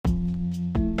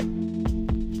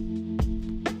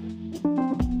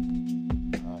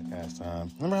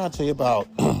Remember how I tell you about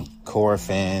core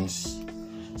fans?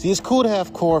 See, it's cool to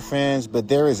have core fans, but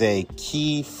there is a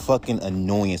key fucking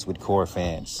annoyance with core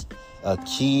fans. A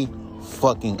key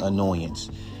fucking annoyance.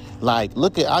 Like,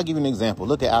 I'll give you an example.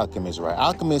 Look at Alchemist, right?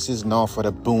 Alchemist is known for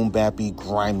the boom bappy,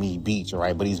 grimy beats,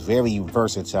 right? But he's very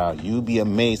versatile. You'd be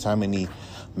amazed how many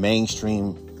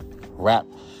mainstream rap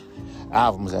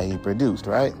albums that he produced,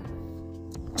 right?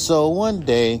 So one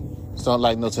day,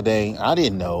 today, I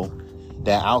didn't know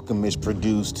that Alchemist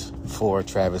produced for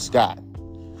Travis Scott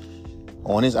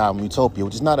on his album Utopia,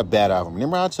 which is not a bad album.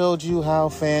 Remember I told you how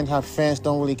fans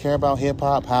don't really care about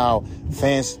hip-hop, how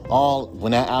fans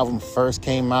when that album first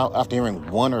came out, after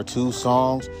hearing one or two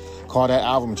songs, called that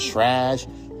album trash,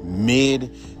 mid,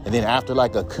 and then after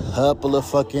like a couple of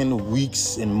fucking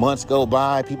weeks and months go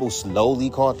by, people slowly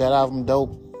called that album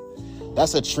dope.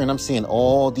 That's a trend I'm seeing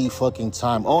all the fucking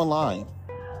time online.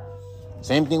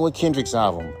 Same thing with Kendrick's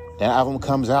album. That album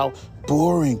comes out,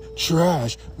 boring,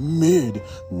 trash, mid.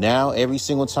 Now, every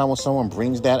single time when someone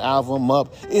brings that album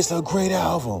up, it's a great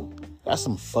album. That's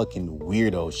some fucking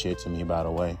weirdo shit to me, by the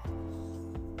way.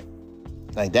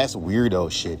 Like, that's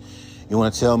weirdo shit. You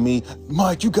want to tell me,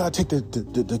 Mike, you gotta take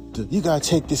you gotta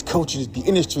take this culture, the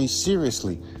industry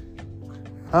seriously,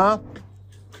 huh?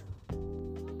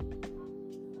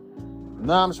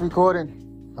 Nah, I'm just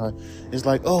recording. It's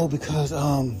like, because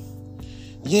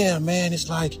yeah, man, it's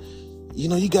like,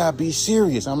 you gotta be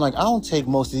serious. I'm like, I don't take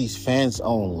most of these fans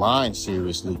online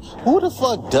seriously. Who the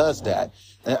fuck does that?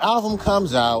 An album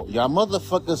comes out, y'all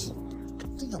motherfuckers.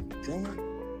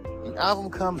 An album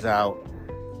comes out,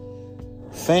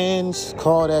 fans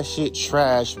call that shit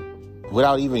trash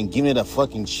without even giving it a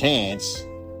fucking chance.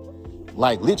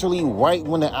 Like, literally right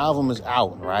when the album is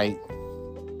out, right?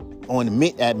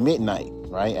 At midnight,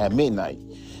 right? At midnight.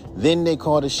 Then they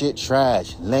call the shit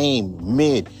trash, lame,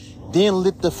 mid. Then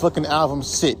let the fucking album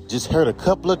sit. Just heard a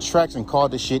couple of tracks and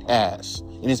called the shit ass.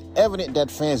 And it's evident that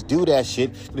fans do that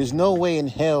shit. But there's no way in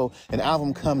hell an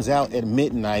album comes out at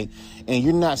midnight and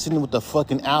you're not sitting with the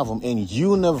fucking album and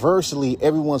universally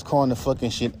everyone's calling the fucking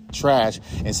shit trash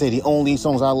and say the only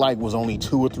songs I like was only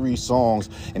 2 or 3 songs.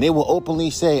 And they will openly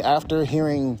say after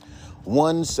hearing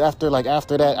after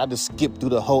that, I just skipped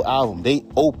through the whole album. They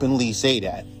openly say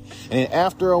that. And then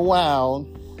after a while,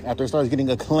 after it starts getting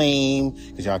acclaim,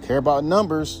 because y'all care about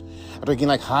numbers, after getting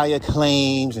like high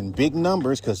acclaims and big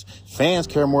numbers, because fans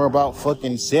care more about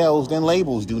fucking sales than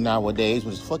labels do nowadays,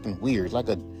 which is fucking weird. It's like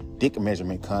a dick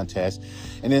measurement contest.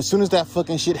 And then as soon as that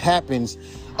fucking shit happens,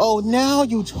 now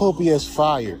Utopia's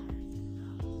fire.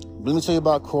 Let me tell you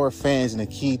about core fans and the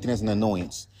key thing that's an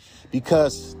annoyance.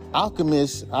 Because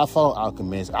Alchemist, I follow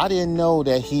Alchemist. I didn't know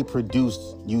that he produced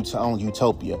on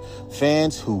Utopia.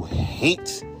 Fans who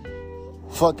hate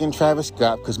fucking Travis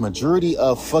Scott, because majority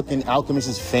of fucking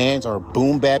Alchemist's fans are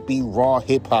boom bappy raw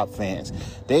hip hop fans.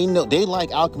 They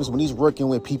like Alchemist when he's working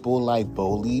with people like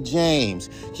Boldy James.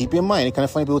 Keep in mind, it's kind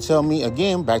of funny people tell me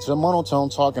again, back to the monotone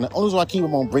talking. The only reason why I keep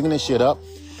on bringing this shit up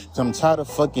is I'm tired of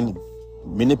fucking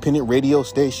independent radio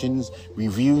stations,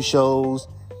 review shows,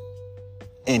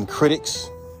 and critics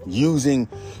using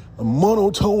a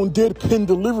monotone deadpan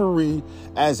delivery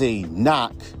as a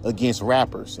knock against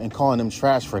rappers and calling them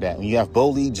trash for that. When you have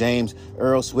Boldy James,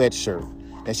 Earl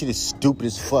Sweatshirt, that shit is stupid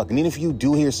as fuck. And then if you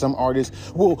do hear some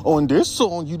artists, well, on this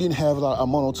song you didn't have a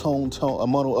monotone tone,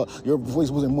 your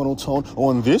voice wasn't monotone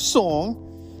on this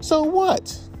song. So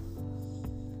what?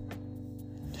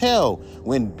 Hell,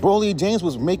 when Boldy James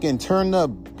was making turn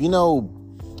up,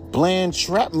 bland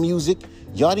trap music,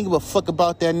 y'all didn't give a fuck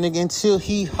about that nigga until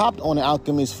he hopped on the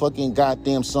Alchemist fucking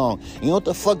goddamn song. You know what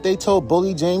the fuck they told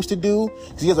Boldy James to do?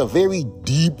 Because he has a very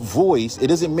deep voice. It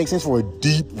doesn't make sense for a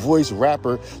deep voice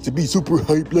rapper to be super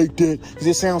hype like that because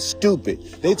it sounds stupid.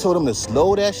 They told him to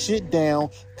slow that shit down,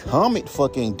 calm it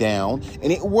fucking down,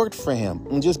 and it worked for him.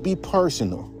 And just be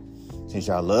personal. Since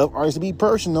y'all love artists to be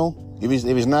personal, if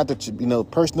it's not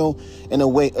personal in a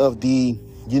way of the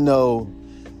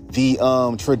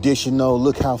traditional,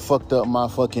 look how fucked up my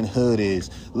fucking hood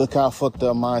is. Look how fucked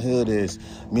up my hood is.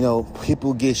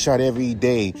 People get shot every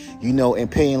day, and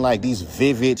painting like these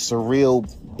vivid,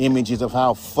 surreal images of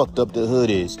how fucked up the hood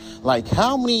is. Like,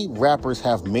 how many rappers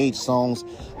have made songs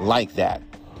like that?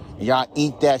 Y'all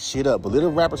eat that shit up. But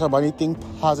little rappers talk about anything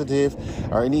positive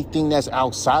or anything that's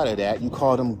outside of that, you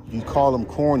call them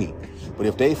corny. But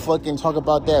if they fucking talk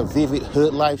about that vivid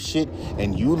hood life shit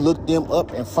and you look them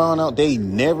up and found out they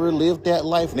never lived that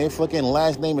life and their fucking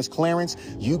last name is Clarence,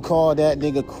 you call that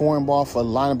nigga cornball for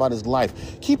lying about his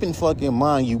life. Keep in fucking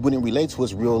mind you wouldn't relate to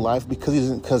his real life because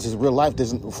his real life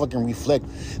doesn't fucking reflect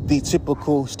the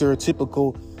typical,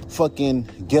 stereotypical fucking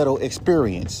ghetto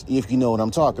experience, if you know what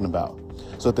I'm talking about.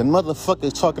 So if the motherfucker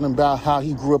is talking about how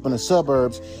he grew up in the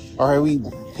suburbs, or how he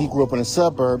grew up in the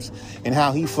suburbs, and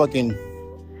how he fucking,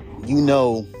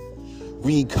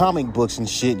 read comic books and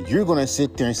shit, you're gonna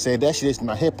sit there and say that shit is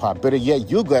not hip-hop. Better yet,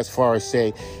 you'll go as far as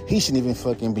say he shouldn't even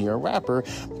fucking be a rapper,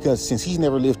 because since he's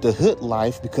never lived the hood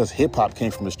life, because hip-hop came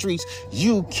from the streets,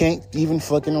 you can't even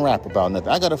fucking rap about nothing.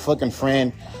 I got a fucking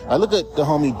friend, I look at the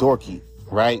homie Dorky,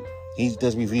 right? He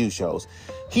does review shows.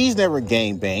 He's never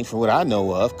gang banged from what I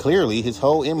know of. Clearly, his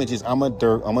whole image is I'm a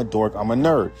dork, I'm a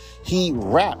nerd. He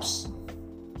raps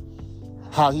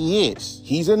how he is.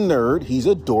 He's a nerd, he's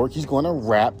a dork, he's gonna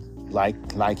rap like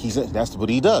that's what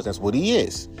he does. That's what he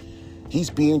is. He's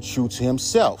being true to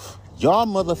himself. Y'all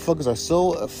motherfuckers are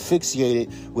so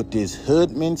asphyxiated with this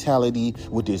hood mentality,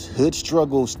 with this hood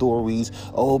struggle stories.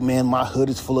 Oh man, my hood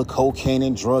is full of cocaine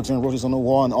and drugs and roaches on the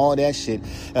wall and all that shit.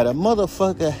 That a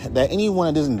motherfucker, that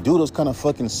anyone that doesn't do those kind of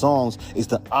fucking songs is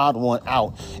the odd one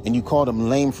out. And you call them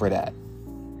lame for that.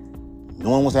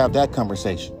 No one wants to have that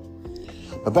conversation.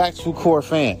 But back to core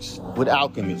fans with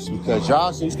Alchemist, because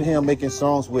y'all used to hear him making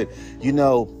songs with,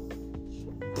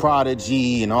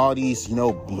 Prodigy and all these,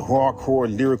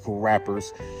 hardcore lyrical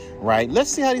rappers, right? Let's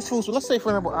see how these fools, let's say, for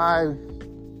example, I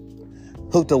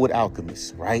hooked up with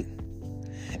Alchemist, right?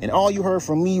 And all you heard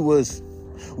from me was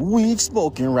weed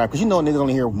smoking rap, because niggas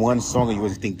only hear one song and you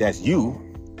always think that's you.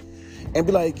 And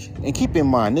be like, and keep in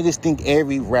mind, niggas think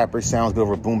every rapper sounds good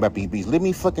over boom bap beats. Let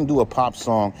me fucking do a pop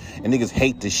song and niggas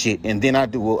hate the shit. And then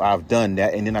I've done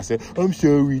that. And then I said, I'm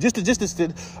sorry. I'm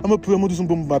gonna do some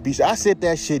boom bap beats. I said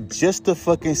that shit just to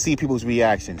fucking see people's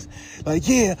reactions. Like,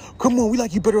 yeah, come on, we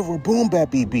like you better over boom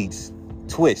bap beats.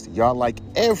 Twist. Y'all like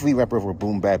every rapper over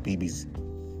boom bap beats.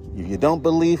 If you don't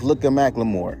believe, look at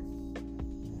Macklemore.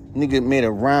 Nigga made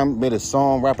a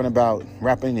song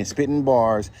rapping and spitting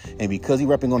bars, and because he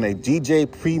rapping on a DJ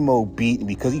Primo beat, and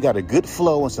because he got a good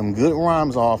flow and some good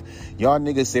rhymes off, y'all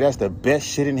niggas say that's the best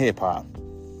shit in hip-hop.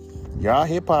 Y'all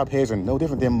hip-hop heads are no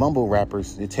different than mumble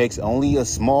rappers. It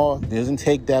doesn't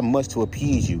take that much to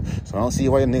appease you. So I don't see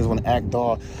why you niggas want to act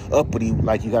all uppity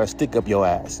like you got to stick up your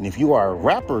ass. And if you are a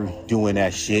rapper doing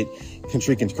that shit,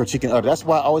 critiquing others. That's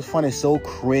why I always find it so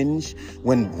cringe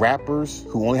when rappers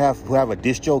who have a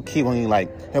distro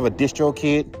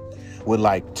kid with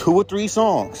like 2 or 3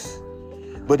 songs,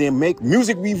 but then make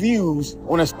music reviews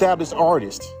on established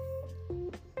artists.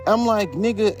 I'm like,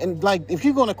 nigga, and like, if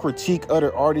you're gonna critique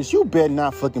other artists, you better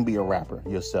not fucking be a rapper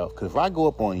yourself. Cause if I go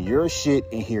up on your shit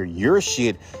and hear your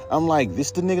shit, I'm like,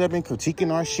 this the nigga that been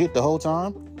critiquing our shit the whole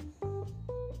time?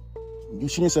 You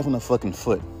shoot yourself in the fucking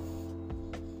foot.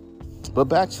 But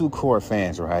back to core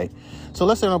fans, right? So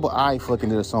let's say I fucking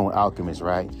did a song with Alchemist,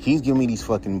 right? He's giving me these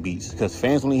fucking beats because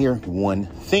fans only hear one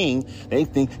thing. They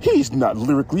think he's not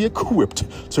lyrically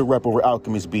equipped to rap over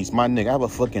Alchemist beats. My nigga,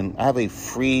 I have a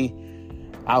free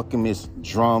Alchemist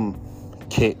drum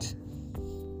kit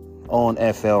on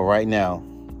FL right now.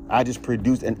 I just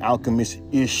produced an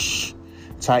Alchemist-ish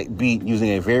type beat using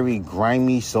a very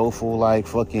grimy, soulful like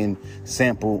fucking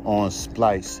sample on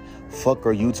Splice. Fuck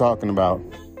are you talking about?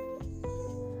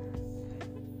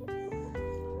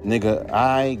 Nigga,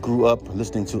 I grew up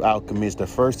listening to Alchemist. The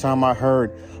first time I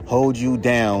heard Hold You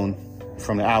Down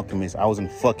from the Alchemist, I was in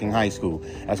fucking high school.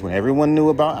 That's when everyone knew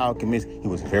about Alchemist. He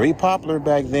was very popular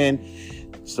back then.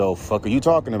 So fuck are you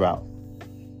talking about?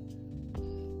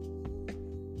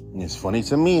 And it's funny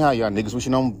to me how y'all niggas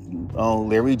wishing on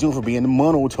Larry June for being the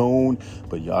monotone,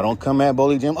 but y'all don't come at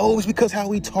Boldy James. Oh, it's because how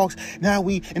he talks, and how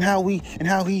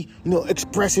he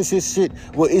expresses his shit.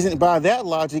 Well, isn't by that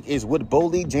logic is what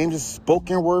Boldy James'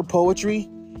 spoken word poetry?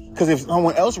 Because if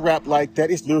someone else rap like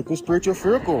that, it's lyrical, spiritual,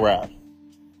 lyrical rap.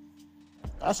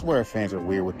 I swear fans are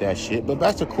weird with that shit, but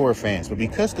back to core fans. But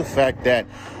because the fact that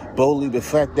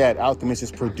Alchemist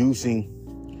is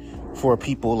producing for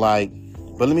people like,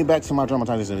 but let me back to my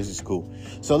dramatization. This is cool.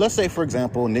 So let's say, for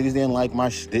example, niggas didn't like my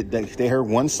shit. They heard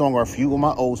one song or a few of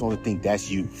my old songs and think that's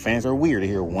you. Fans are weird. They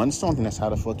hear one song and that's how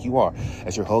the fuck you are.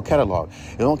 That's your whole catalog.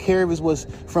 They don't care if it was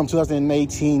from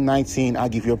 2018, 19. I'll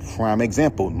give you a prime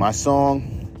example. My song,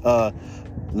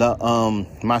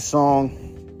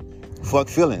 Fuck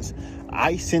Feelings.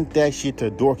 I sent that shit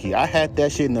to Dorky. I had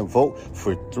that shit in the vote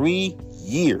for 3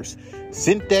 years.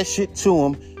 Sent that shit to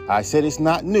him. I said it's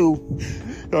not new.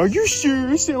 Are you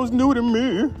sure? It sounds new to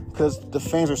me. Because the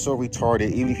fans are so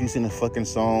retarded. Even if you send a fucking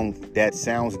song that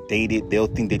sounds dated, they'll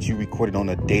think that you recorded on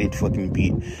a dated fucking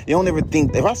beat. They don't ever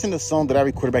think, if I send a song that I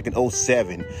recorded back in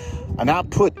 2007, and I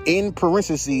put in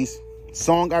parentheses,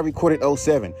 Song I recorded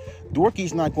 07.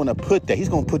 Dorky's not going to put that. He's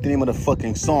going to put the name of the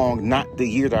fucking song, not the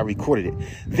year that I recorded it.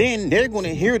 Then they're going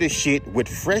to hear this shit with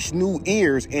fresh new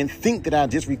ears and think that I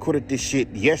just recorded this shit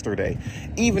yesterday.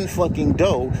 Even fucking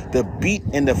though the beat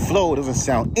and the flow doesn't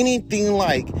sound anything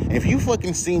like. If you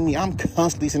fucking see me, I'm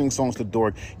constantly sending songs to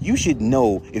Dork. You should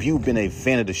know, if you've been a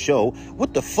fan of the show,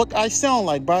 what the fuck I sound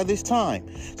like by this time.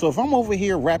 So if I'm over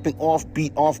here rapping off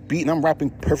beat, and I'm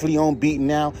rapping perfectly on beat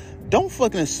now, don't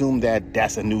fucking assume that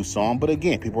that's a new song. But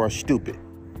again, people are stupid.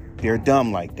 They're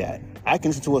dumb like that. I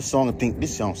can listen to a song and think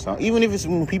this song sounds, even if it's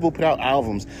when people put out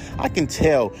albums, I can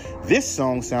tell this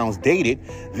song sounds dated.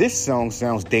 This song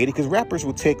sounds dated because rappers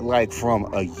will take like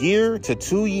from a year to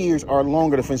 2 years or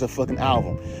longer to finish a fucking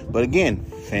album. But again,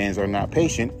 fans are not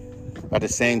patient. At the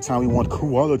same time, we want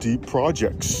quality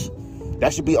projects.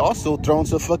 That should be also thrown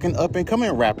to fucking up and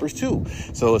coming rappers too.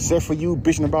 So except for you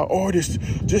bitching about artists,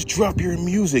 just drop your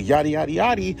music, yada, yada,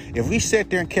 yada. If we sat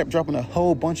there and kept dropping a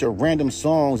whole bunch of random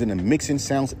songs and the mixing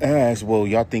sounds ass, well,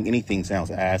 y'all think anything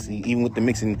sounds ass. Even with the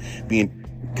mixing being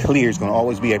clear, it's going to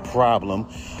always be a problem.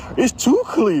 It's too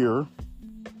clear.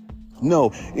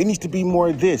 No, it needs to be more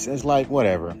of this. It's like,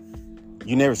 whatever.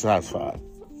 You're never satisfied.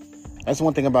 That's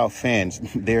one thing about fans.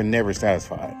 They're never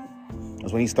satisfied.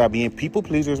 That's when you stop being people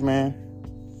pleasers, man.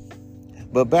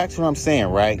 But back to what I'm saying,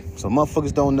 right? So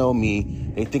motherfuckers don't know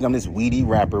me. They think I'm this weedy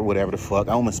rapper, whatever the fuck.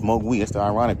 I almost smoke weed. That's the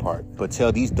ironic part. But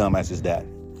tell these dumbasses that.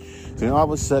 So then all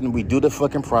of a sudden, we do the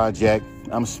fucking project.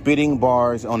 I'm spitting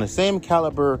bars on the same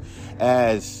caliber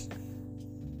as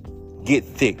Get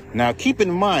Thick. Now, keep in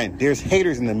mind, there's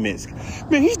haters in the midst.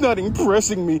 Man, he's not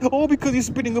impressing me. All because he's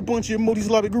spitting a bunch of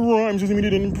multi-syllabic rhymes doesn't mean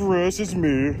it impresses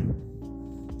me.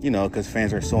 You know, because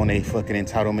fans are so on a fucking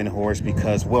entitlement horse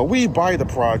because, well, we buy the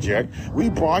project. We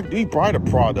buy the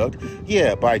product.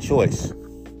 Yeah, by choice.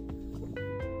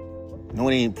 No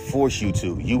one didn't force you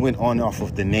to. You went on off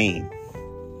of the name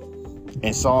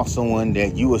and saw someone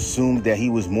that you assumed that he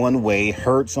was one way,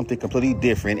 heard something completely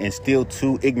different, and still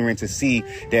too ignorant to see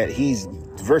that he's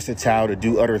versatile to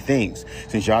do other things.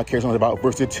 Since y'all care so much about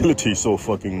versatility so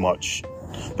fucking much.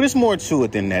 But it's more to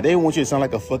it than that. They want you to sound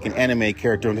like a fucking anime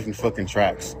character on different fucking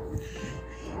tracks.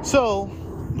 So,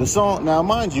 the song, now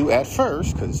mind you, at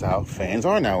first, because it's how fans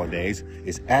are nowadays,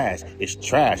 it's ass, it's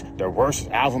trash, the worst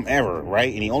album ever,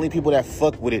 right? And the only people that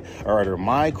fuck with it are either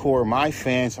my core, my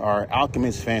fans, or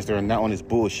Alchemist fans that are not on this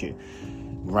bullshit,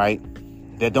 right?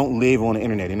 That don't live on the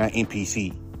internet, they're not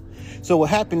NPC. So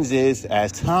what happens is,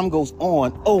 as time goes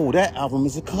on, oh, that album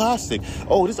is a classic.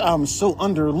 Oh, this album is so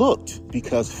underlooked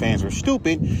because fans are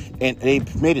stupid and they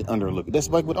made it underlooked. That's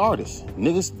like with artists.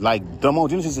 Niggas like Dumbo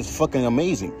Genesis is fucking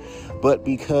amazing. But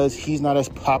because he's not as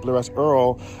popular as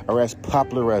Earl or as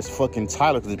popular as fucking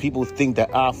Tyler, because people think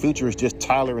that our future is just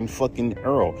Tyler and fucking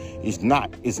Earl. It's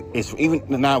not. It's even,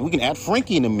 now we can add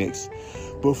Frankie in the mix.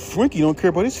 But Frankie don't care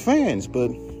about his fans.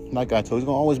 But like I told you, there's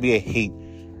going to always be a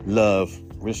hate-love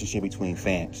relationship between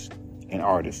fans and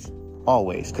artists.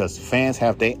 Always. Because fans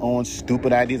have their own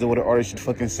stupid ideas of what an artist should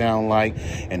fucking sound like.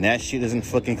 And that shit doesn't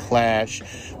fucking clash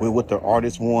with what the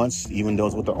artist wants. Even though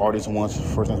it's what the artist wants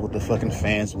first, that's what the fucking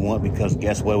fans want. Because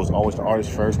guess what? It was always the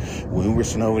artist first. When we were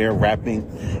sitting over there rapping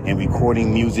and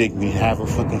recording music, we have a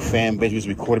fucking fan base. We was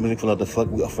recording music for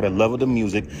the love of the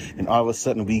music. And all of a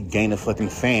sudden we gained a fucking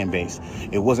fan base.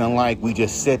 It wasn't like we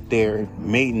just sat there,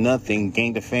 made nothing,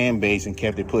 gained a fan base and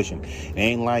kept it pushing. It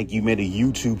ain't like you made a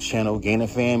YouTube channel, gained a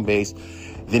fan base,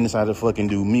 then decided to fucking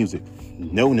do music.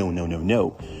 No.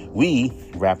 We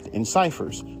rapped in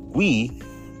ciphers. We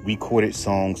recorded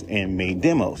songs and made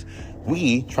demos.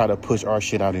 We try to push our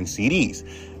shit out in CDs.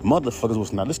 Motherfuckers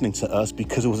was not listening to us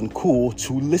because it wasn't cool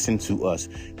to listen to us.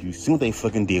 You see what they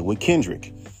fucking did with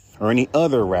Kendrick or any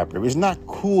other rapper. It's not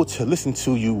cool to listen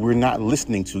to you. We're not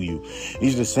listening to you.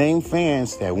 These are the same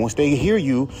fans that once they hear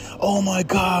you, oh my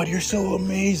God, you're so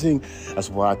amazing.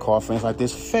 That's why I call fans like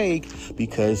this fake,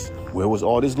 because where was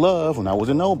all this love when I was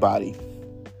a nobody?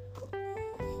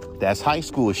 That's high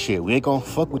school shit. We ain't gonna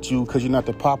fuck with you because you're not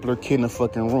the popular kid in the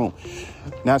fucking room.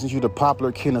 Now, since you're the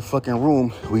popular kid in the fucking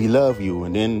room, we love you.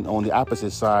 And then on the opposite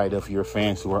side of your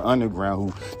fans who are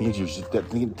underground, who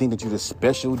think that you're the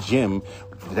special gem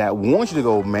that wants you to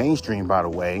go mainstream, by the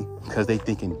way, because they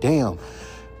thinking, damn,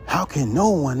 how can no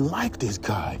one like this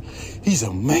guy? He's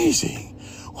amazing.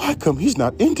 Why come he's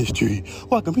not industry?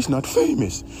 Why come he's not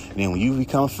famous? And then when you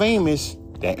become famous,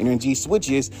 that energy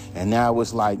switches, and now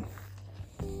it's like,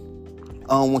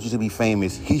 I don't want you to be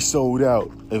famous. He sold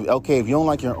out. If you don't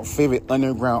like your favorite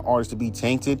underground artist to be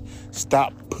tainted,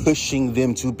 stop pushing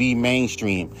them to be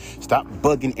mainstream. Stop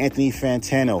bugging Anthony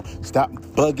Fantano. Stop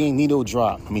bugging Needle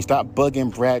Drop. Stop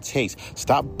bugging Brad Chase.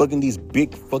 Stop bugging these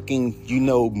big fucking,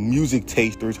 music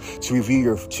tasters to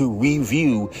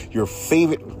review your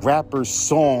favorite rapper's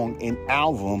song and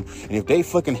album. And if they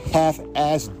fucking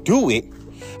half-ass do it,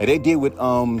 like they did with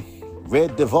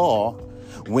Red Duvall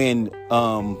when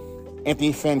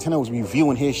Anthony Fantano was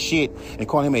reviewing his shit and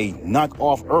calling him a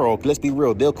knockoff Earl. Let's be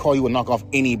real, they'll call you a knockoff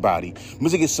anybody.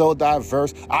 Music is so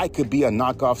diverse. I could be a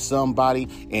knockoff somebody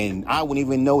and I wouldn't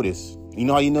even notice. You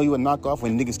know how you know you a knockoff?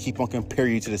 When niggas keep on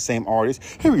comparing you to the same artist.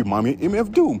 He remind me of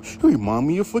MF Doom. He remind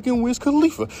me of fucking Wiz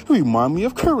Khalifa. He remind me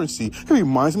of Currency. He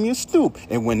reminds me of Snoop.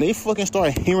 And when they fucking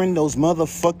start hearing those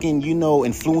motherfucking,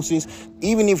 influences,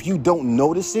 even if you don't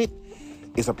notice it,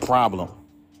 it's a problem.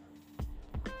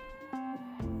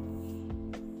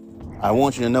 I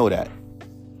want you to know that.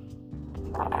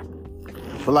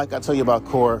 But like I tell you about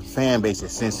core fan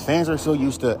bases, since fans are so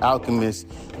used to Alchemist,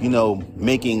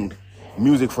 making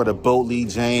music for the Boatley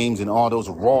James and all those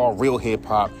raw, real hip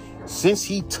hop, since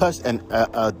he touched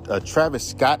a Travis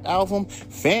Scott album,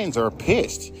 fans are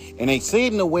pissed. And they say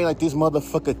it in a way like this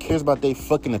motherfucker cares about their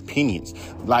fucking opinions.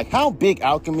 Like how big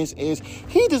Alchemist is,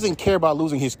 he doesn't care about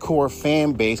losing his core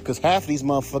fan base because half of these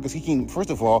motherfuckers, first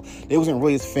of all, they wasn't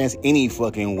really his fans any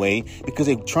fucking way because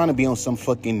they're trying to be on some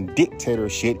fucking dictator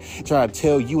shit, trying to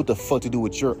tell you what the fuck to do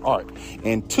with your art.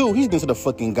 And two, he's into the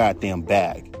fucking goddamn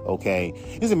bag, okay?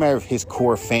 It doesn't matter if his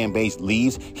core fan base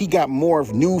leaves. He got more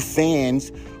of new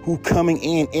fans who coming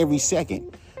in every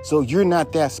second. So you're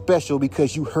not that special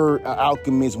because you heard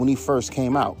Alchemist when he first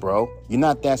came out, bro. You're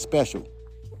not that special.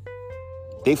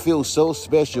 They feel so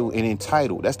special and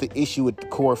entitled. That's the issue with the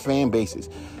core fan bases.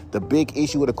 The big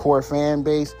issue with the core fan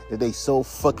base is they so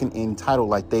fucking entitled.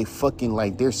 Like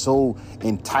they're so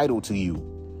entitled to you.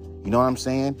 You know what I'm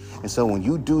saying? And so when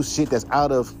you do shit that's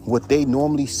out of what they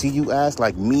normally see you as,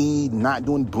 like me not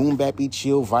doing boom bappy,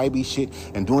 chill, vibey shit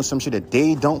and doing some shit that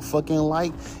they don't fucking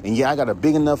like. And yeah, I got a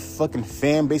big enough fucking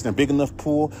fan base and a big enough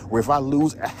pool where if I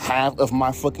lose half of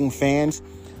my fucking fans,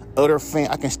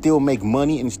 I can still make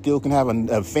money and still can have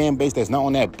a fan base that's not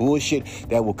on that bullshit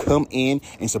that will come in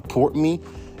and support me.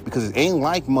 Because it ain't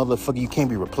like, motherfucker, you can't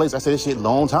be replaced. I said this shit a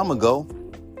long time ago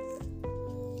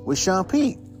with Sean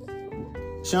P.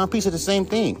 Sean P said the same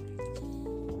thing.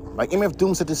 Like MF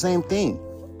Doom said the same thing.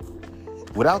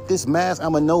 Without this mask,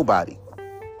 I'm a nobody.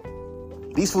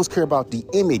 These fools care about the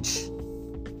image.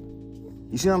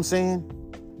 You see what I'm saying?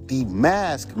 The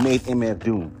mask made MF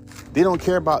Doom. They don't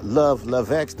care about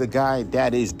Love X, the guy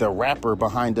that is the rapper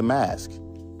behind the mask.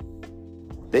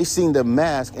 They seen the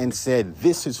mask and said,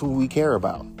 this is who we care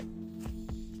about.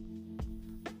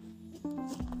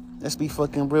 Let's be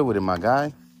fucking real with it, my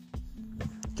guy.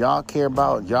 Y'all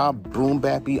boom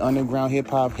bappy underground hip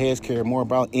hop heads care more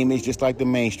about image, just like the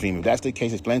mainstream. If that's the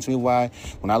case, explain to me why.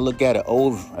 When I look at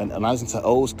and I listen to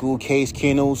old school Case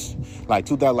Kennels, like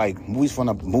movies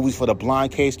for the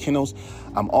blind Case Kennels,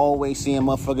 I'm always seeing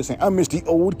motherfuckers saying, I miss the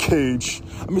old Cage.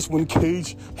 I miss when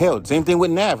Cage. Hell, same thing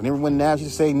with Nav. Remember when Nav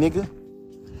used to say nigga?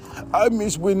 I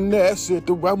miss when Nav said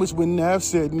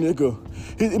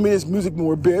nigga. It made his music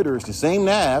more better. It's the same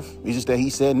Nav. It's just that he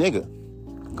said nigga.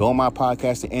 Go on my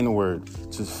podcast, The N-Word,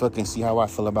 to fucking see how I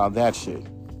feel about that shit.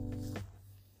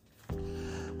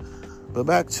 But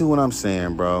back to what I'm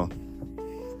saying, bro.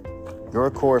 Your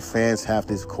core fans have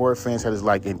this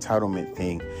like entitlement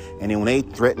thing. And then when they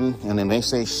threaten and then they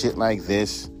say shit like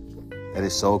this, that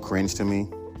is so cringe to me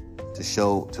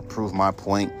to prove my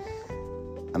point.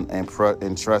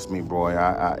 And trust me,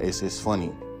 bro, it's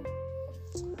funny.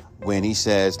 When he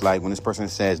says, like, when this person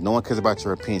says, no one cares about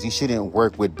your opinions, he shouldn't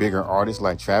work with bigger artists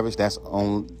like Travis. This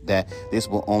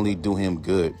will only do him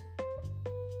good.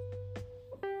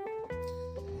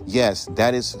 Yes,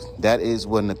 that is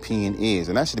what an opinion is.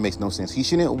 And that shit makes no sense. He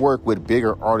shouldn't work with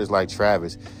bigger artists like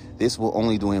Travis. This will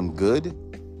only do him good.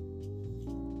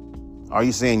 Are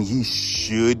you saying he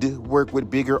should work with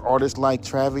bigger artists like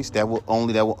Travis?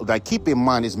 Keep in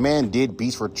mind, this man did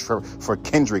beats for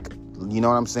Kendrick. You know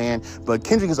what I'm saying? But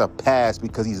Kendrick is a pass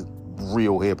because he's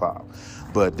real hip hop.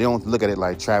 But they don't look at it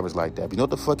like Travis like that. But you know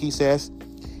what the fuck he says?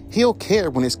 He'll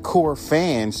care when his core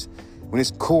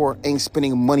ain't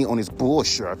spending money on his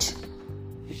bullshit.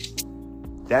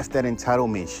 That's that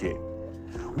entitlement shit.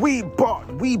 We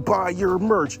buy your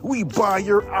merch. We buy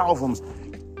your albums.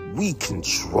 We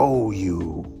control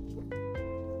you.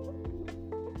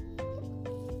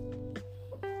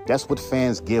 That's what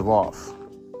fans give off.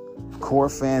 Core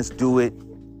fans do it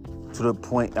to the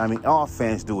point, I mean, all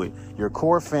fans do it. Your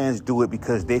core fans do it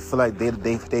because they feel like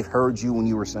they've heard you when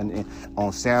you were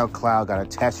on SoundCloud, got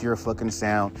attached to your fucking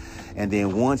sound. And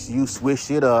then once you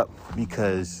switch it up,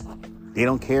 because they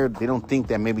don't care, they don't think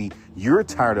that maybe you're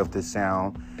tired of the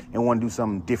sound and want to do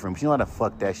something different. But you know how the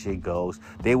fuck that shit goes.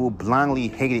 They will blindly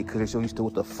hate it because they're so used to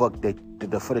what the fuck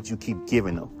that you keep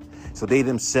giving them. So they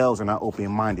themselves are not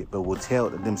open-minded, but will tell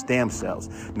themselves.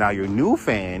 Now your new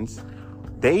fans,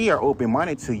 they are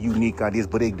open-minded to unique ideas,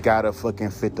 but it gotta fucking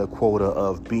fit the quota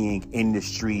of being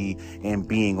industry and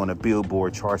being on the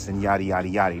Billboard charts and yada, yada,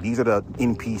 yada. These are the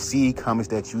NPC comments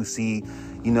that you see,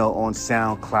 you know, on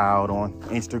SoundCloud, on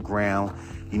Instagram,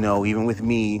 you know, even with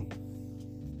me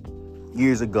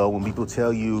years ago when people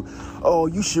tell you, oh,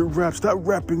 you should stop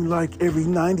rapping like every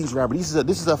 90s rapper.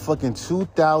 This is a fucking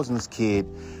 2000s kid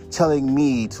telling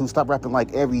me to stop rapping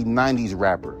like every 90s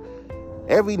rapper.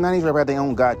 Every 90s rapper had their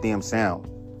own goddamn sound.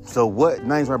 So what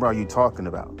 90s rapper are you talking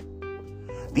about?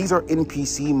 These are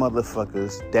NPC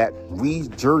motherfuckers that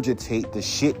regurgitate the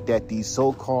shit that these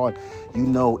so-called, you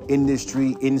know,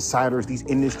 industry insiders, these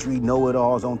industry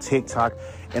know-it-alls on TikTok.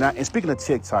 And speaking of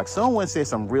TikTok, someone said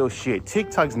some real shit.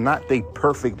 TikTok's not the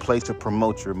perfect place to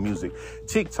promote your music.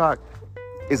 TikTok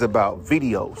is about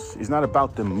videos. It's not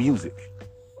about the music.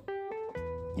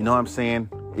 You know what I'm saying?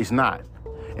 It's not.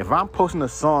 If I'm posting a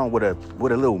song with a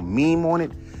little meme on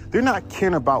it, they're not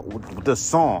caring about the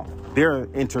song. They're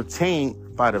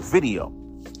entertained by the video.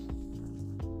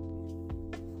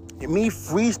 Me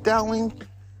freestyling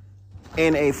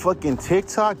in a fucking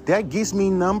TikTok, that gives me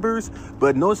numbers.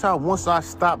 But notice how once I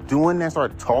stop doing that,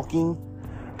 start talking,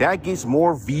 that gets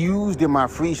more views than my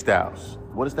freestyles.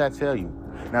 What does that tell you?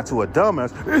 Now, to a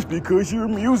dumbass, it's because your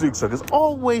music sucks. It's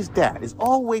always that. It's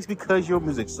always because your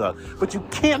music sucks. But you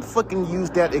can't fucking use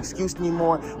that excuse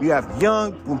anymore. You have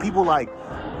when people like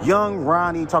Young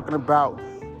Ronnie talking about,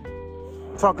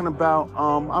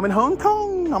 I'm in Hong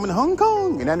Kong,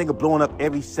 and that nigga blowing up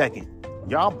every second.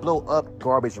 Y'all blow up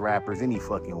garbage rappers any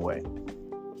fucking way.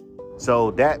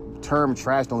 So that term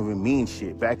trash don't even mean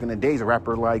shit. Back in the days, a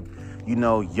rapper like, you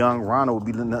know, Young Ronald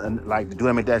would be like, do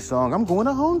I make that song? I'm going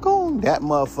to Hong Kong. That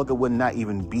motherfucker would not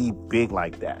even be big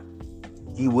like that.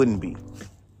 He wouldn't be,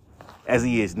 as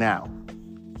he is now.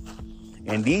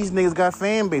 And these niggas got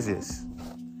fan bases.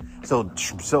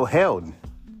 So hell,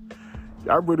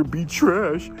 I'd rather be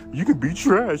trash. You can be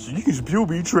trash. You can still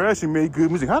be trash and make good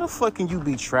music. How the fuck can you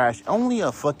be trash? Only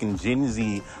a fucking Gen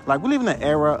Z. Like, we live in an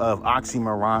era of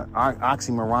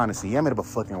oxymoronacy. I made up a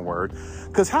fucking word.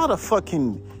 Because how the fuck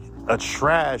can a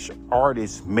trash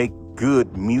artist make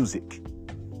good music?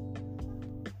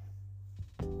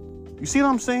 You see what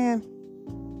I'm saying?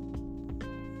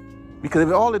 Because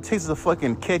if all it takes is a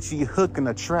fucking catchy hook and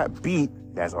a trap beat,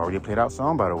 that's already a played out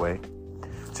song, by the way,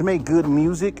 to make good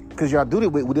music, because y'all did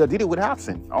it with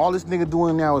Hopsin. All this nigga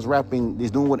doing now is rapping,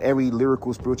 is doing what every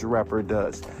lyrical spiritual rapper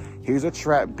does. Here's a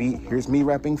trap beat, here's me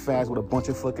rapping fast with a bunch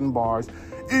of fucking bars.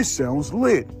 It sounds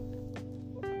lit.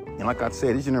 And like I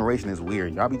said, this generation is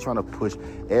weird. Y'all be trying to push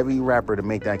every rapper to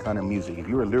make that kind of music. If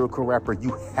you're a lyrical rapper,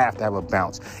 you have to have a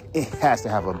bounce. It has to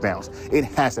have a bounce. It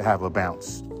has to have a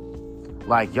bounce.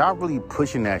 Like, y'all really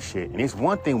pushing that shit. And it's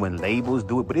one thing when labels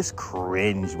do it, but it's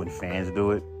cringe when fans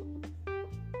do it.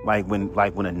 Like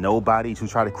when a nobody who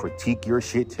try to critique your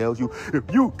shit tells you, if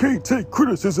you can't take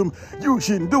criticism, you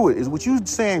shouldn't do it. Is what you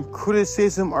saying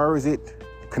criticism, or is it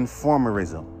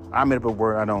conformerism? I made up a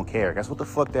word, I don't care. That's what the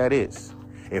fuck that is.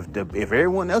 If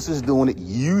everyone else is doing it,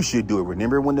 you should do it.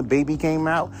 Remember when The Baby came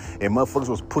out and motherfuckers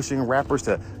was pushing rappers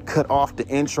to cut off the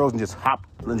intros and just hop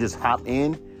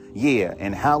in? Yeah,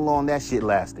 and how long that shit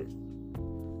lasted.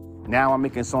 Now I'm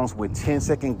making songs with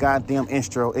 10-second goddamn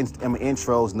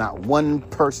intros. Not one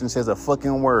person says a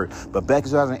fucking word. But back in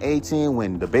 2018,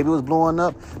 when The Baby was blowing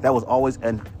up, that was always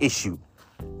an issue.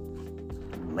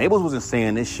 Labels wasn't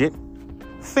saying this shit.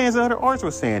 Fans of other artists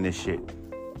were saying this shit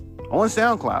on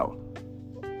SoundCloud.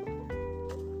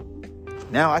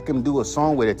 Now I can do a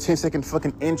song with a 10-second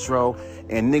fucking intro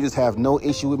and niggas have no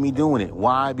issue with me doing it.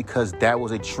 Why? Because that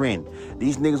was a trend.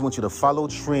 These niggas want you to follow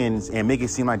trends and make it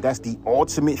seem like that's the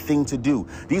ultimate thing to do.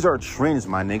 These are trends,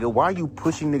 my nigga. Why are you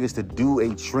pushing niggas to do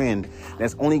a trend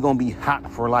that's only gonna be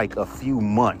hot for like a few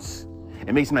months?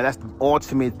 It makes it seem like that's the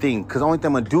ultimate thing. Because the only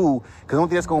thing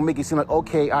that's gonna make it seem like,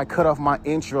 okay, I cut off my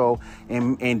intro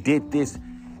and did this.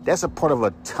 That's a part of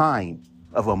a time,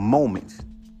 of a moment.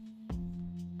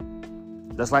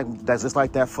 That's just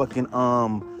like that fucking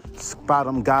Spot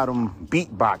 'em Got 'em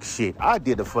beatbox shit. I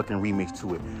did a fucking remix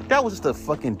to it. That was just a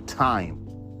fucking time.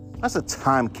 That's a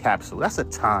time capsule. That's a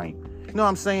time. You know what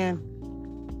I'm saying?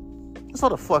 That's what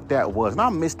the fuck that was. And I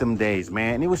missed them days,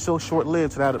 man. It was so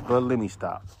short-lived. So let me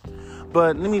stop.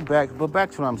 But back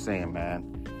to what I'm saying, man.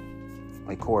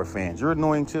 Like core fans, you're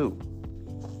annoying too.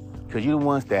 Because you're the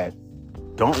ones that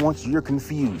don't want you're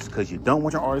confused. Because you don't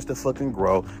want your artist to fucking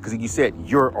grow. Because like you said,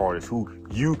 you're artists who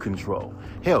you control.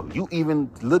 Hell, you even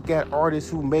look at artists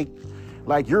who make,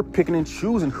 like you're picking and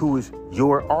choosing who is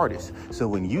your artist. So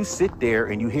when you sit there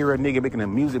and you hear a nigga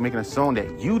making a song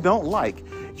that you don't like,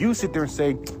 you sit there and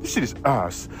say, this shit is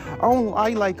ass. I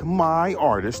like my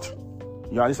artist.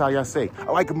 Y'all, this is how y'all say.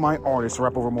 I like my artist to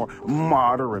rap over more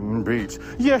modern beats.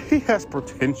 Yeah, he has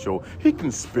potential. He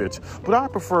can spit. But I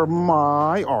prefer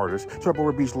my artist to rap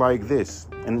over beats like this.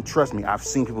 And trust me, I've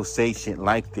seen people say shit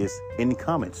like this in the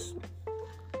comments.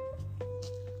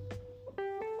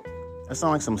 That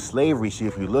sounds like some slavery shit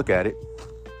if you look at it.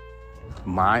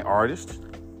 My artist?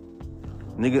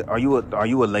 Nigga, are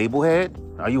you a label head?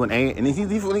 Are you an A? And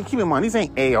keep in mind, these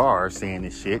ain't AR saying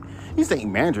this shit. These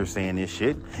ain't managers saying this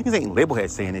shit. These ain't label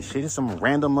heads saying this shit. It's some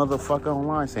random motherfucker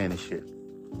online saying this shit.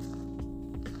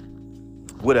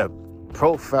 With a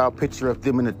profile picture of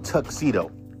them in a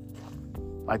tuxedo.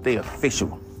 Like they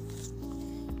official.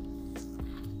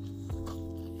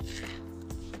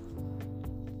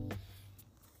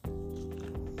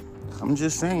 I'm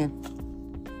just saying.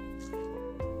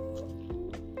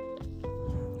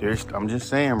 I'm just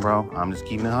saying, bro. I'm just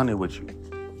keeping it 100 with you.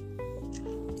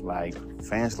 Like,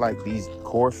 fans like these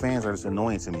core fans are just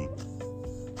annoying to me.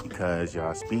 Because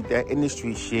y'all speak that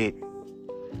industry shit.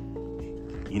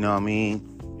 You know what I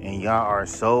mean? And y'all are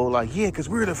so like, yeah, because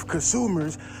we're the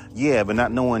consumers. Yeah, but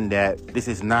not knowing that this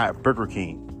is not Burger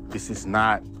King. This is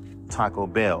not Taco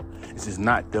Bell. This is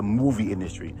not the movie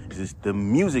industry. This is the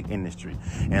music industry.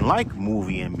 And like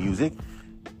movie and music,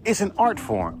 it's an art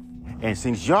form. And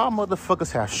since y'all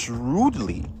motherfuckers have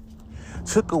shrewdly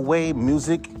took away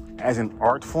music as an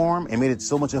art form and made it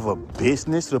so much of a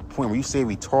business to the point where you say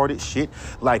retarded shit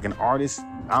like an artist,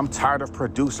 I'm tired of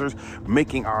producers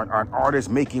making an artist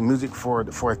making music for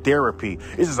therapy.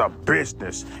 This is a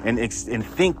business. And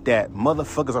think that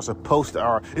motherfuckers are supposed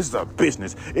to, this is a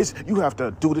business. You have to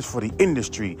do this for the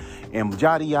industry and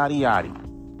yada, yada, yada.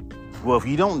 Well, if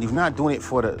you're not doing it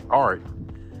for the art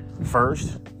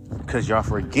first, because y'all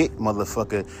forget,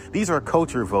 motherfucker, these are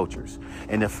culture vultures.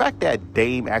 And the fact that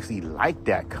Dame actually liked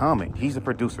that comment, he's a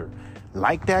producer,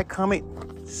 liked that comment,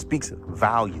 speaks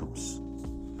volumes.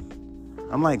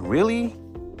 I'm like, really?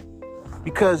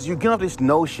 Because you get off this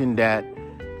notion that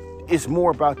it's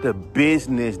more about the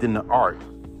business than the art.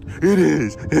 It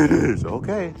is.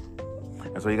 Okay.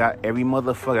 And so you got every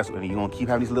motherfucker, and you're going to keep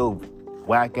having these little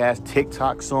whack-ass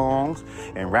TikTok songs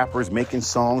and rappers making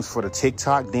songs for the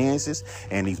TikTok dances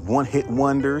and these one-hit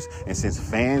wonders. And since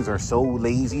fans are so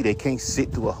lazy, they can't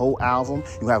sit through a whole album.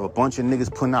 You have a bunch of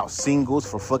niggas putting out singles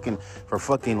for fucking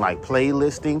like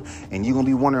playlisting, and you're gonna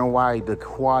be wondering why the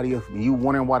quality of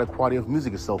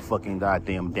music is so fucking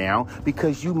goddamn down,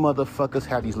 because you motherfuckers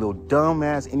have these little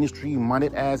dumb-ass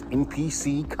industry-minded ass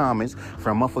NPC comments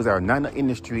from motherfuckers that are not in the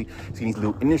industry, seeing these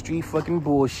little industry fucking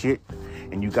bullshit.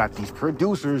 And you got these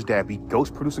producers that be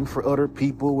ghost producing for other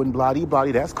people and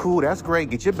blah-de-blah. That's cool. That's great.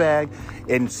 Get your bag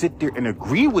and sit there and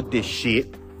agree with this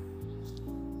shit.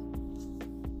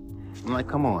 I'm like,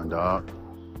 come on, dog.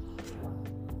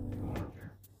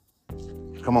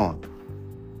 Come on.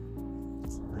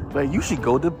 Like, you should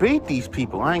go debate these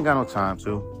people. I ain't got no time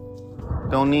to.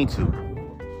 Don't need to.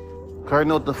 I already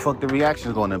know what the fuck the reaction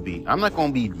is going to be. I'm not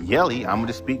going to be yelly. I'm going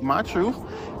to speak my truth.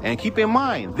 And keep in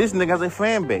mind, this nigga has a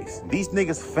fan base. These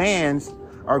niggas' fans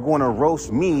are going to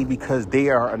roast me because they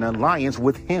are an alliance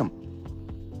with him.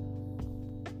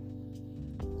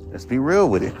 Let's be real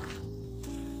with it.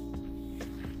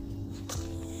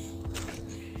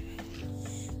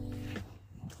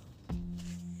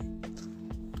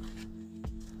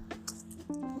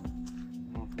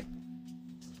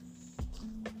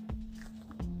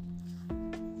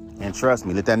 And trust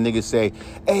me, let that nigga say,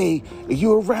 hey,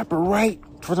 you a rapper, right?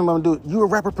 First thing I'm gonna do, you a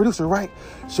rapper producer, right?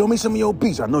 Show me some of your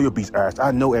beats. I know your beats ass.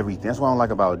 I know everything. That's what I don't like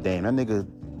about Dame. That nigga,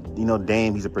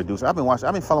 Dame, he's a producer. I've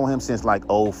been following him since like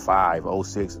 05,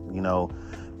 06,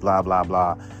 blah, blah,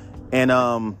 blah.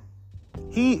 And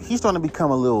he's starting to become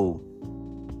a little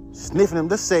sniffing him.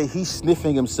 Let's say he's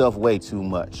sniffing himself way too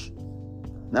much.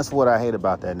 And that's what I hate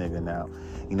about that nigga now.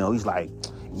 He's like,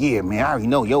 yeah, man, I already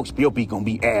know your beat gonna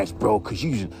be ass, bro,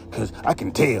 cause I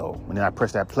can tell. And then I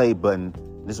press that play button.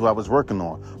 This is what I was working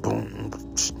on. Boom,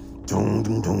 boom,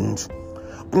 boom, boom,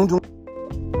 boom, boom.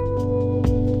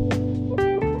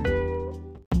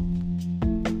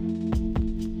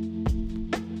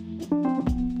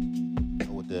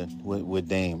 With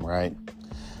Dame, right?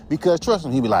 Because trust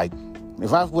him, he be like,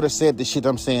 If I would have said the shit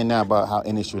I'm saying now about how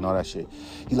industry and all that shit,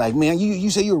 he like, man, you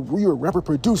say you're a rapper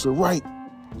producer, right?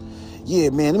 Yeah,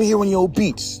 man, let me hear one of your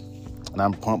beats. And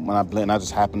I'm pumped when I blend. I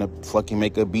just happen to fucking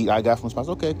make a beat I got from Spots.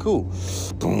 Okay, cool.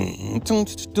 Some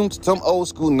old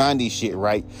school 90s shit,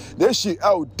 right? That shit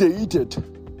outdated.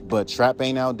 But trap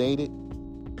ain't outdated.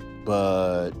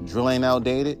 But drill ain't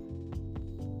outdated.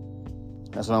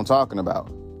 That's what I'm talking about.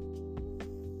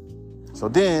 So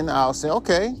then I'll say,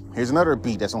 okay, here's another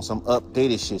beat that's on some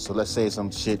updated shit. So let's say some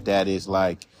shit that is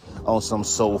like on some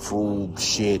soulful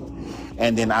shit.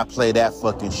 And then I play that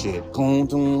fucking shit.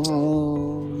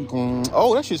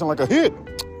 Oh, that shit sound like a hit.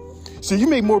 See, you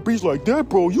make more beats like that,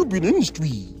 bro. You be in the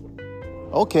industry.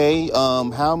 Okay,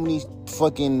 how many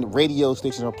fucking radio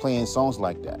stations are playing songs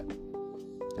like that?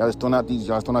 Y'all just throwing out these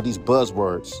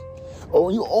buzzwords. Oh,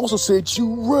 and you also said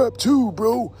you rap too,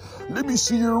 bro. Let me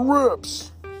see your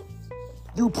raps.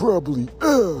 You probably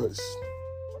ass.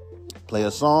 Play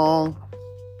a song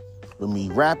with me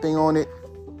rapping on it.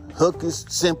 Hook is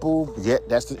simple. Yeah,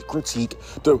 that's the critique.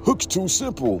 The hook's too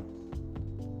simple.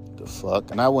 The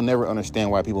fuck? And I will never understand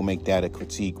why people make that a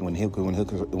critique when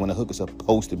a hook is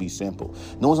supposed to be simple.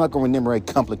 No one's not gonna remember a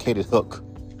complicated hook.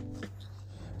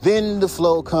 Then the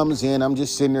flow comes in. I'm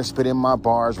just sitting there spitting my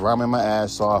bars, rhyming my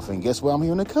ass off. And guess what? I'm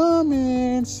hearing the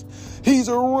comments. He's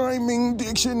a rhyming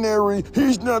dictionary.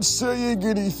 He's not saying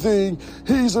anything.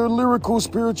 He's a lyrical,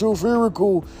 spiritual,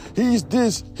 lyrical. He's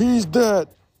this, he's that.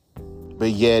 But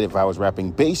yet, if I was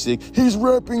rapping basic, he's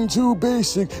rapping too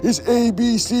basic. It's A,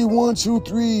 B, C, 1, 2,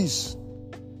 3s.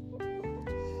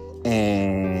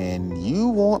 And you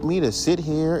want me to sit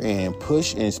here and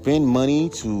push and spend money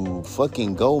to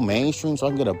fucking go mainstream so I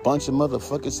can get a bunch of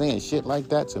motherfuckers saying shit like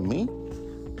that to me?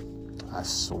 I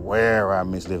swear I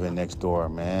miss living next door,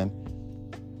 man.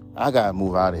 I gotta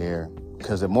move out of here.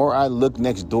 Because the more I look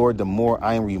next door, the more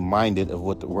I am reminded of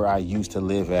where I used to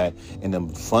live at and the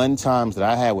fun times that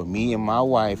I had with me and my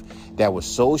wife that was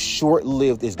so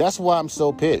short-lived. That's why I'm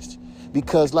so pissed.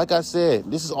 Because like I said,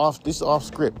 this is off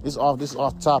script. This is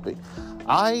off topic.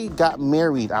 I got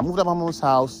married. I moved out of my mom's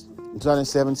house in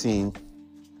 2017.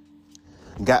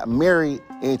 Got married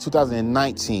in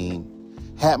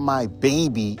 2019. Had my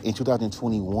baby in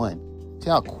 2021. See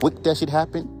how quick that shit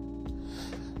happened?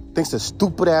 Thanks to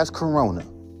stupid ass Corona.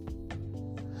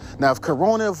 Now, if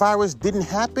coronavirus didn't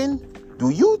happen, do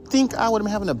you think I would have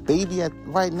been having a baby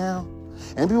right now?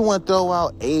 And people want to throw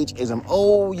out ageism.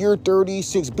 Oh, you're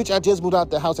 36. Bitch, I just moved out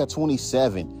the house at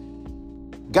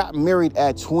 27. Got married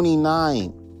at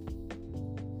 29.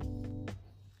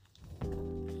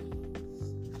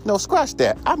 No, scratch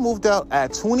that. I moved out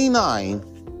at 29.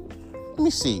 Let me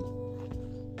see.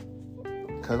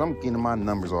 Because I'm getting my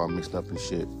numbers all mixed up and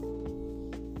shit.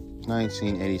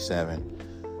 1987,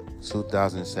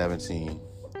 2017.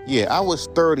 Yeah, I was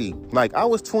 30. Like, I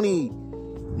was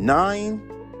 29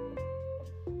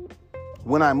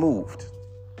 when I moved,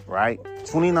 right?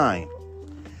 29.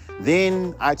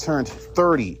 Then I turned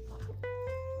 30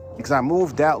 because I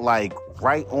moved out like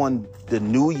right on the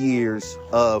New Year's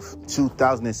of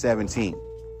 2017.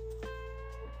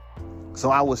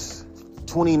 So I was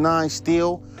 29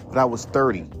 still, but I was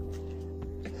 30.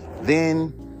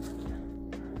 Then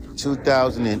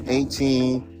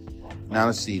 2018. Now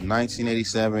let's see,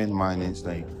 1987 minus,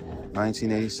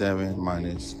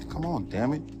 come on,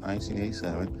 damn it,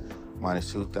 1987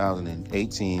 minus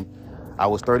 2018, I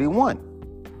was 31,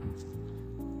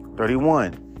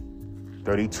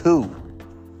 32,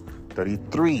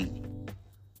 33,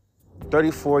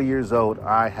 34 years old,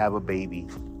 I have a baby.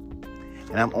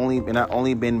 And I've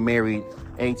only been married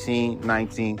 18,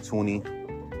 19, 20,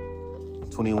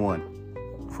 21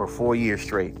 for 4 years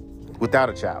straight without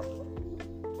a child.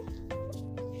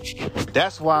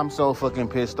 That's why I'm so fucking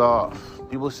pissed off.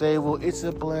 People say, well, it's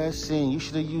a blessing. You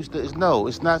should have used it. No,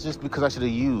 it's not just because I should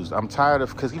have used. I'm tired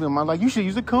of, because even my like, you should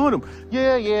use a condom.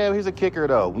 Yeah, here's a kicker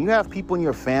though. When you have people in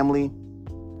your family,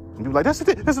 and people like, that's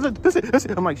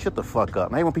it. I'm like, shut the fuck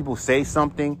up. Now when people say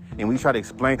something and we try to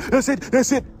explain, that's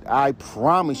it. I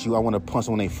promise you I want to punch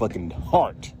on their fucking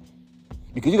heart.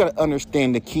 Because you got to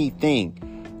understand the key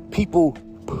thing. People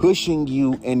pushing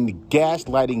you and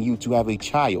gaslighting you to have a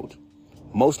child.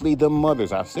 Mostly the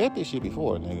mothers. I've said this shit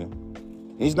before, nigga.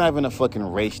 It's not even a fucking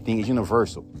race thing. It's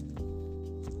universal.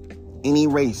 Any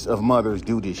race of mothers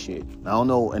do this shit. I don't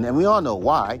know. And we all know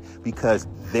why. Because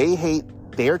they hate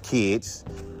their kids.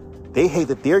 They hate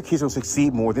that their kids will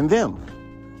succeed more than them.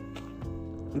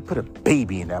 We put a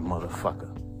baby in that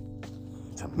motherfucker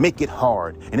to make it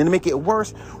hard. And then to make it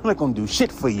worse, we're not going to do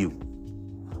shit for you.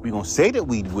 We're going to say that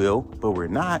we will, but we're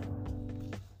not.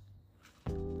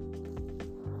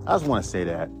 I just want to say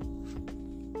that.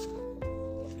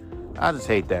 I just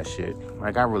hate that shit.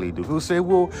 Like, I really do. Who say,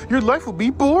 well, your life will be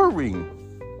boring.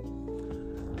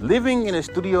 Living in a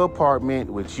studio apartment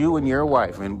with you and your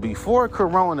wife, and before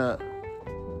Corona,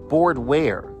 bored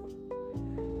where?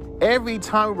 Every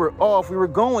time we were off, we were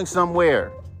going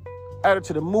somewhere. Either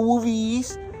to the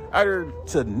movies, either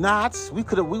to Knott's. We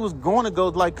was going to go,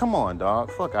 like, come on, dog.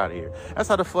 Fuck out of here. That's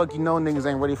how the fuck you know niggas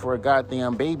ain't ready for a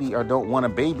goddamn baby or don't want a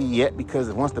baby yet,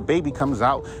 because once the baby comes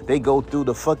out, they go through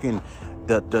the fucking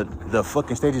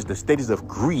stages of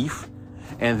grief.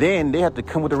 And then they have to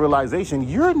come with the realization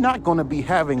you're not going to be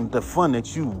having the fun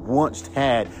that you once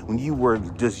had when you were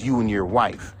just you and your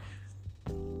wife.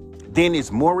 Then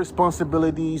it's more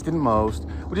responsibilities than most,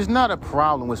 which is not a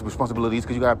problem with responsibilities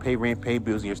because you got to pay rent, pay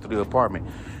bills in your studio apartment.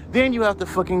 Then you have to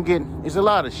fucking it's a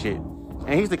lot of shit. And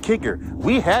here's the kicker.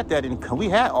 We had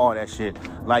all that shit,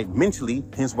 like mentally,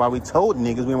 hence why we told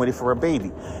niggas we ain't ready for a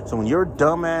baby. So when your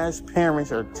dumbass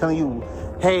parents are telling you,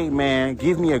 hey man,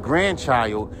 give me a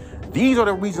grandchild, these are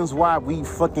the reasons why we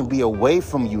fucking be away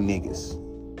from you niggas.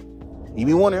 You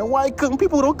be wondering why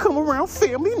people don't come around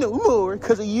family no more?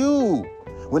 Because of you.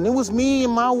 When it was me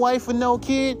and my wife and no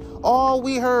kid, all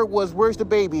we heard was, where's the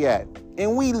baby at?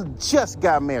 And we just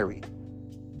got married.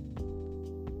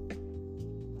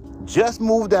 Just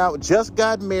moved out, just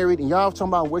got married, and y'all talking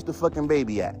about where's the fucking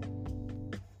baby at?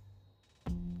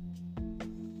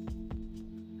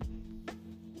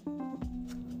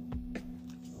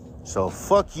 So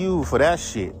fuck you for that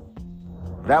shit.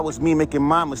 That was me making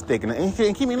my mistake. And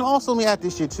keep me also me at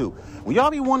this shit too. When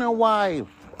y'all be wondering why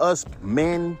us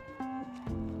men,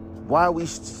 why we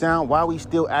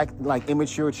still act like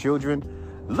immature children,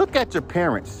 look at your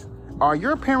parents. Are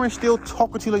your parents still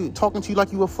talking to you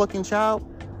like you a fucking child?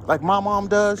 Like my mom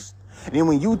does? And then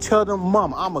when you tell them,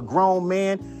 Mom, I'm a grown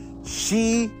man,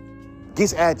 she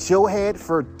gets on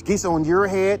your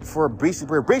head for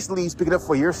basically speaking up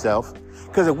for yourself.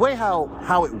 Because the way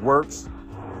how it works,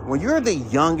 when you're the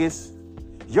youngest,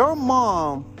 your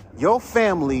mom, your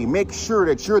family make sure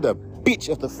that you're the bitch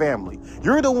of the family.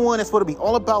 You're the one that's supposed to be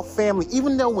all about family,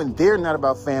 even though when they're not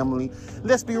about family.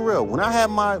 Let's be real. When I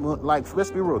have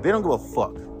let's be real, they don't give a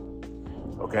fuck.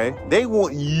 Okay? They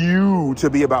want you to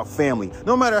be about family.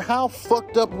 No matter how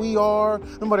fucked up we are,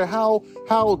 no matter how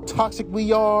toxic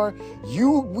we are,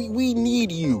 we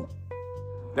need you.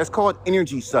 That's called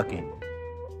energy sucking.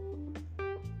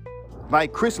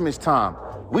 Like Christmas time.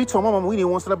 We told my mom we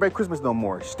didn't want to celebrate Christmas no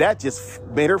more. That just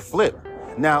made her flip.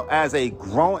 Now, as a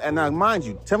grown, and now mind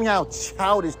you, tell me how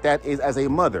childish that is as a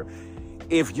mother.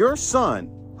 If your son,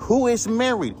 who is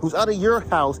married, who's out of your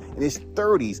house in his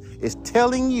 30s, is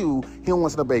telling you he don't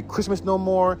want to celebrate Christmas no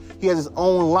more, he has his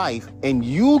own life, and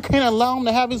you can't allow him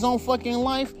to have his own fucking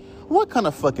life, what kind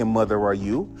of fucking mother are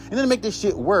you? And then to make this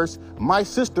shit worse, my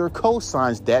sister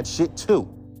co-signs that shit too.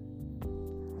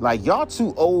 Like, y'all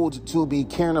too old to be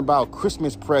caring about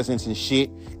Christmas presents and shit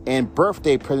and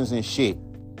birthday presents and shit.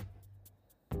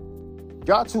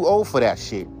 Y'all too old for that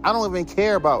shit. I don't even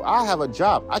care about, I have a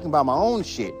job. I can buy my own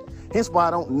shit. Hence why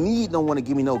I don't need no one to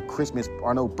give me no Christmas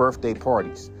or no birthday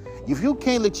parties. If you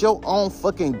can't let your own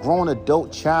fucking grown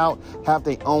adult child have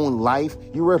their own life,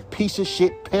 you're a piece of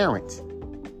shit parent.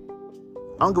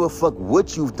 I don't give a fuck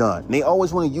what you've done. And they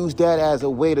always want to use that as a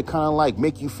way to kind of like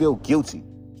make you feel guilty.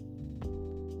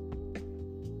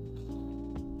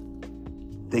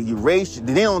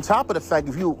 Then on top of the fact,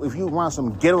 if you around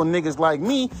some ghetto niggas like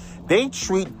me, they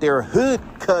treat their hood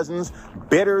cousins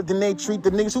better than they treat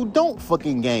the niggas who don't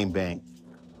fucking gangbang.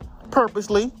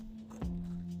 Purposely.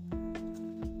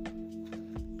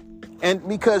 And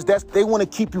because they want to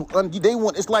keep you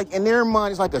it's like in their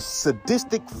mind, it's like a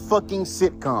sadistic fucking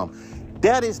sitcom.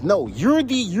 That is you're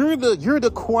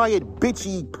the quiet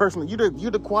bitchy person.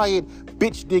 You're the quiet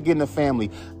bitch digger in the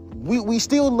family. We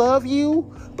still love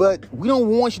you, but we don't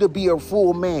want you to be a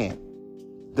full man.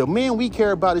 The man we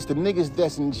care about is the niggas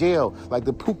that's in jail, like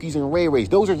the Pookies and Ray Rays.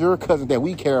 Those are your cousins that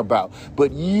we care about.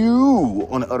 But you,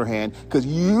 on the other hand, because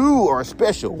you are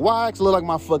special. Why? Because you look like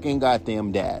my fucking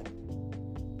goddamn dad.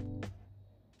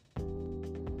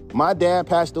 My dad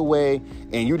passed away,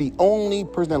 and you're the only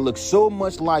person that looks so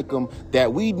much like him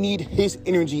that we need his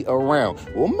energy around.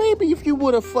 Well, maybe if you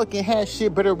would have fucking had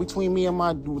shit better between me and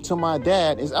my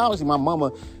dad, it's obviously my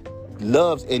mama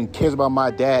loves and cares about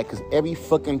my dad, because every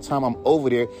fucking time I'm over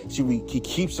there, he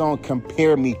keeps on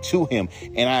comparing me to him.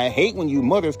 And I hate when you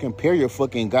mothers compare your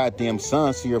fucking goddamn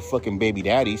sons to your fucking baby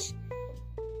daddies.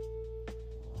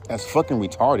 That's fucking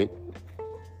retarded.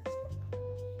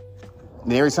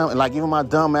 And every time, like even my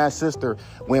dumb ass sister,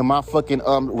 when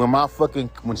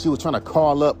she was trying to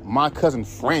call up my cousin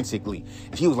frantically,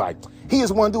 she was like, he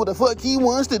just want to do what the fuck he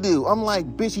wants to do. I'm like,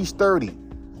 bitch, he's 30.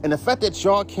 And the fact that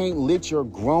y'all can't let your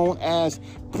grown-ass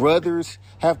brothers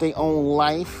have their own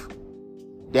life,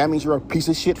 that means you're a piece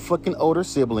of shit fucking older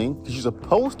sibling. Because you're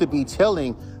supposed to be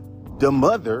telling the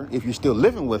mother, if you're still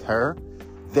living with her,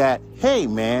 that, hey,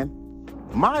 man,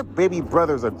 my baby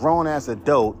brother's a grown-ass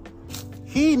adult.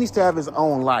 He needs to have his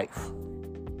own life.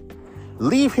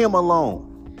 Leave him alone.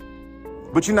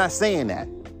 But you're not saying that.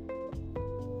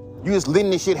 You're just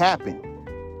letting this shit happen.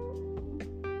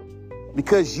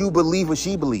 Because you believe what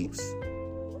she believes.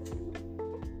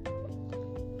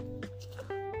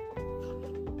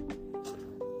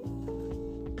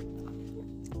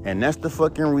 And that's the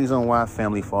fucking reason why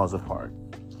family falls apart.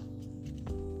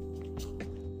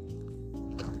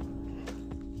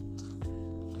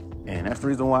 And that's the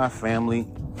reason why family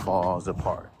falls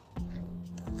apart.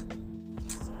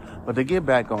 But to get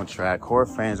back on track, core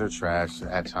fans are trash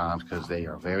at times because they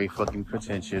are very fucking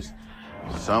pretentious.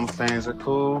 Some fans are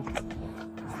cool.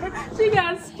 She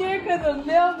got scared because the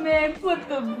mailman put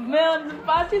the mail in the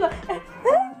box. She's like,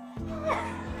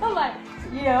 I'm like,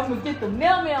 yeah, I'm going to get the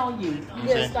mailman on you. You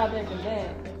better stop acting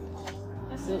bad.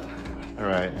 That's it. All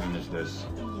right, and this.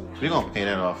 We're going to pay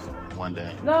that off one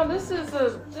day. No, this is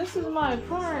my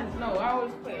current. No, I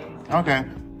always pay. Okay.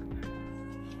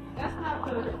 That's not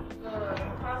the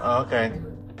okay.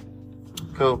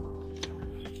 Cool.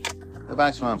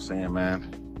 That's what I'm saying,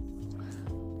 man.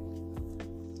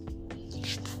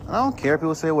 I don't care if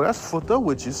people say, well, that's fucked up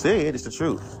what you said. It's the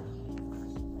truth.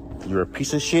 You're a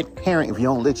piece of shit parent if you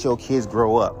don't let your kids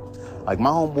grow up. Like my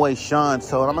homeboy Sean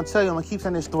told, I'm going to tell you, I'm going to keep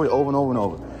telling this story over and over and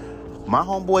over. My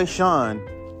homeboy Sean,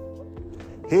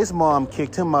 his mom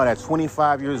kicked him out at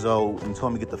 25 years old and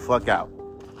told him to get the fuck out.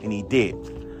 And he did.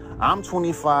 I'm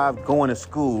 25, going to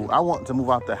school. I want to move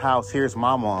out the house. Here's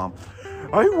my mom.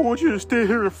 I want you to stay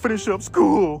here and finish up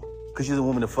school. Because she's a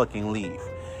woman to fucking leave.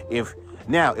 If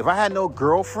I had no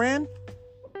girlfriend,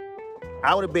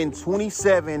 I would have been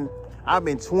 27. I've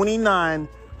been 29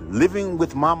 living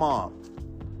with my mom.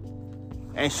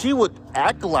 And she would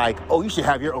act like, oh, you should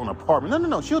have your own apartment.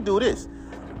 No. She'll do this.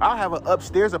 I'll have an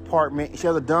upstairs apartment. She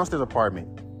has a downstairs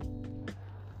apartment.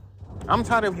 I'm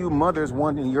tired of you mothers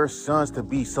wanting your sons to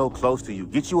be so close to you.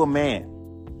 Get you a man.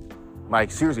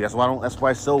 Like, seriously, that's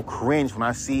why it's so cringe when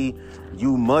I see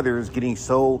you mothers getting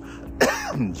so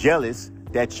jealous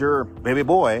that your baby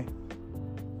boy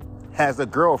has a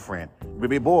girlfriend.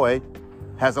 Baby boy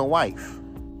has a wife.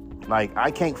 Like,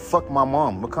 I can't fuck my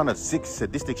mom. What kind of sick,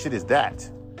 sadistic shit is that?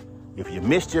 If you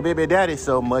missed your baby daddy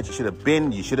so much, you should have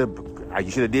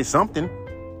did something.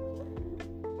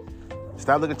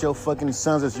 Stop looking at your fucking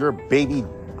sons as your baby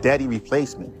daddy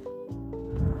replacement.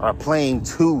 Or playing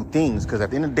two things. Because at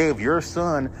the end of the day, if your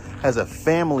son has a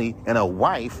family and a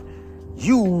wife,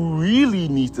 you really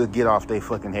need to get off their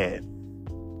fucking head.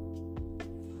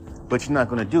 But you're not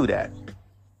going to do that.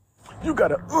 You got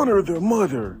to honor their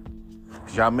mother.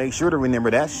 Y'all make sure to remember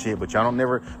that shit, but y'all don't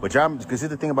never, because here's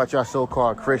the thing about y'all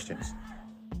so-called Christians.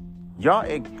 Y'all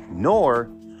ignore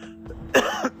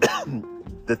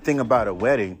the thing about a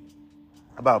wedding,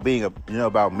 about being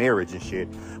about marriage and shit.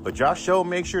 But y'all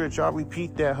make sure that y'all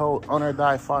repeat that whole honor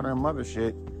thy father and mother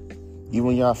shit, even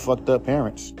when y'all fucked up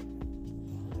parents.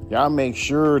 Y'all make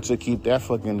sure to keep that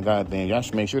fucking goddamn, y'all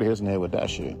should make sure to hit some head with that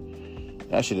shit.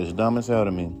 That shit is dumb as hell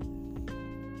to me.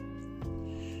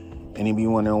 And you be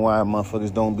wondering why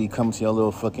motherfuckers don't be coming to your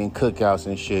little fucking cookouts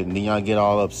and shit. And then y'all get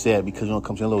all upset because you don't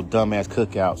come to your little dumbass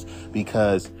cookouts.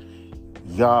 Because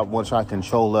y'all want to try to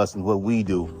control us and what we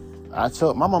do. I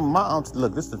told my mom, my aunt,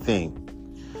 look, this is the thing.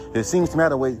 It seems to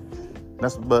matter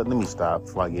but let me stop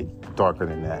before I get darker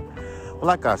than that. But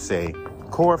like I say,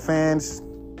 core fans,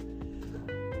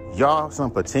 y'all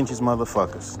some pretentious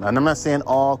motherfuckers. Now, I'm not saying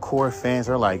all core fans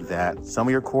are like that. Some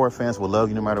of your core fans will love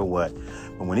you no matter what.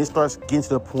 But when it starts getting to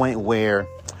the point where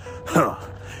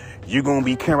you're going to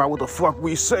be caring about what the fuck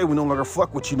we say, we no longer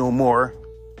fuck with you no more.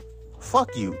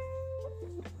 Fuck you.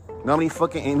 You know how many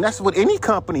fucking, and that's what any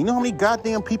company, you know how many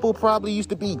goddamn people probably used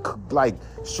to be like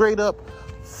straight up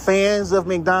fans of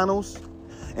McDonald's?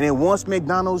 And then once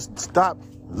McDonald's stopped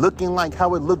looking like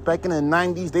how it looked back in the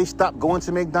 90s, they stopped going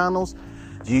to McDonald's.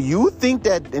 Do you think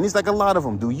that, and it's like a lot of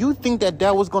them, do you think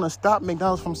that was going to stop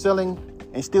McDonald's from selling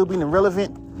and still being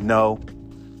irrelevant? No.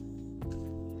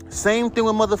 Same thing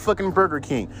with motherfucking Burger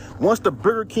King. Once the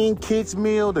Burger King Kids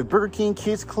meal, the Burger King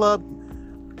Kids Club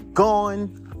gone,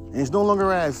 and it's no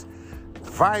longer as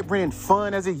vibrant and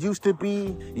fun as it used to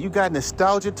be. You got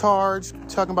nostalgia tards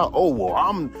talking about, oh, well,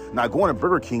 I'm not going to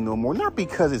Burger King no more. Not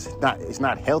because it's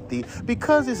not healthy,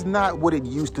 because it's not what it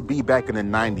used to be back in the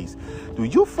 90s. Do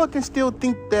you fucking still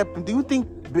think that, do you think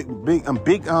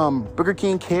big Burger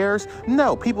King cares?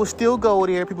 No, people still go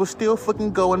there. People still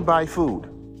fucking go and buy food.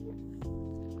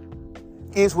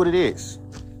 is what it is.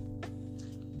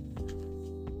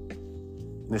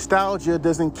 Nostalgia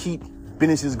doesn't keep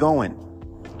businesses going.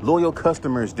 Loyal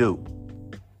customers do.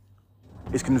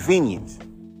 It's convenient.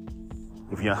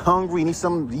 If you're hungry, you need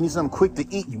something quick to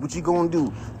eat, what you gonna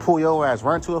do? Pull your ass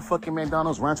right to a fucking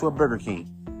McDonald's, right to a Burger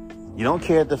King. You don't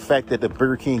care the fact that the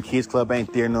Burger King Kids Club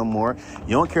ain't there no more.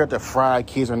 You don't care if the fried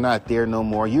kids are not there no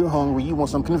more. You're hungry, you want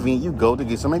something convenient, you go to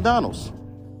get some McDonald's.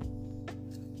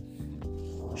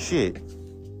 Shit.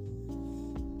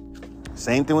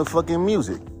 Same thing with fucking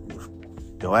music.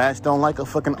 Your ass don't like a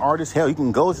fucking artist, hell, you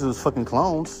can go to those fucking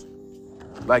clones.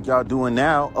 Like y'all doing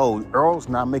now. Oh, Earl's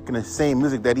not making the same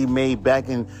music that he made back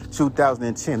in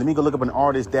 2010. Let me go look up an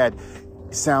artist that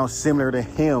sounds similar to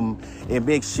him and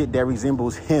make shit that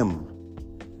resembles him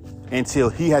until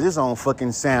he has his own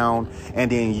fucking sound,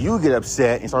 and then you get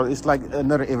upset, and so it's like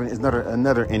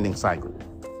another ending cycle.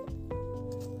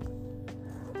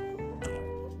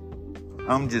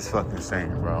 I'm just fucking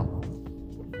saying, bro.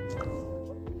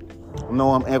 I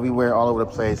know I'm everywhere, all over the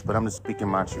place, but I'm just speaking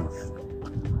my truth.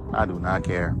 I do not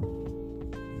care.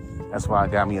 That's why I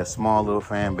got me a small little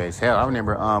fan base. Hell, I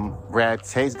remember Brad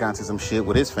Taste got into some shit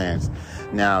with his fans.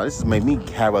 Now, this has made me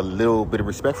have a little bit of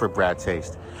respect for Brad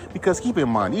Taste. Because keep in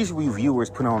mind, these reviewers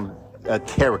put on a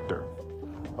character,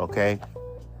 okay?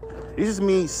 This is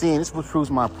me seeing, this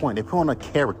proves my point. They put on a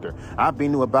character. I've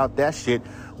been knew about that shit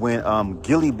when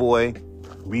Gilly Boy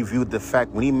reviewed the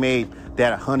fact when he made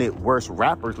that 100 worst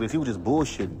rappers list, he was just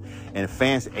bullshitting. And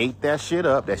fans ate that shit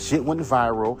up. That shit went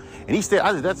viral. And he said,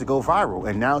 I did that to go viral.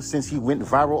 And now since he went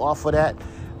viral off of that,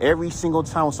 every single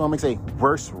time when someone makes a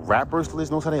worst rappers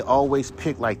list, notice how they always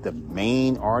pick like the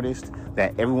main artist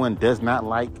that everyone does not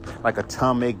like a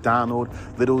Tom McDonald,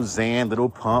 Lil Xan, Lil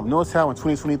Pump. Notice how in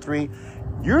 2023,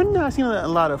 you're not seeing a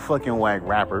lot of fucking whack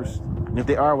rappers. And if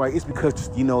they are white, it's because,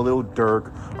 Lil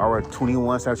Durk or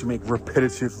 21 Savage make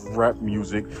repetitive rap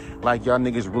music. Like y'all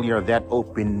niggas really are that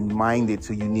open-minded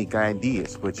to unique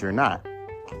ideas, but you're not.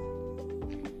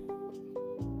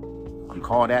 You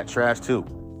call that trash too.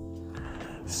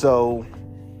 So,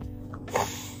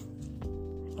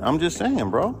 I'm just saying,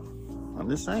 bro. I'm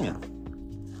just saying.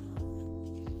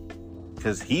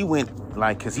 Because he went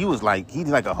he did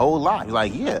like a whole lot. He's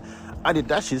like, yeah, I did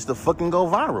that shit just to fucking go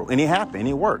viral. And it happened,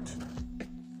 it worked.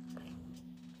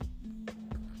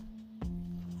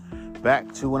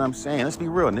 Back to what I'm saying. Let's be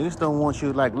real. Niggas don't want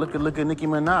you look at Nicki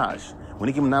Minaj. When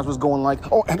Nicki Minaj was going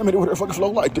animated with her fucking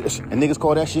flow like this. And niggas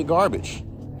call that shit garbage.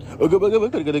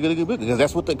 Because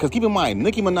that's because keep in mind,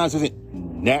 Nicki Minaj doesn't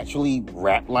naturally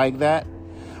rap like that.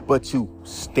 But to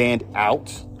stand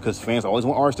out, because fans always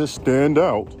want artists to stand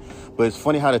out. But it's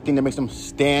funny how the thing that makes them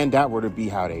stand out, whether it be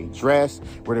how they dress,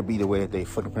 whether it be the way that they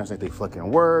fucking pronounce their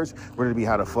fucking words, whether it be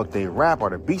how the fuck they rap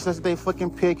or the beats that they fucking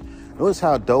pick. Notice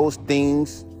how those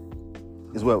things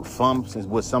is what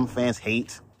some fans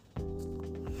hate.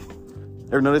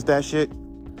 Ever notice that shit?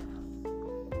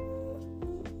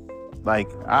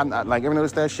 Ever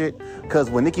notice that shit? Because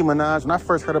when Nicki Minaj, when I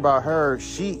first heard about her,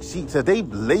 she said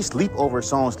they sleep over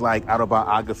songs like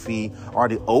Autobiography or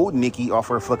the old Nicki off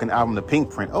her fucking album, The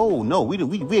Pink Print. Oh no, we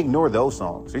ignore those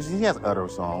songs. She has other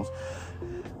songs.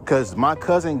 Because my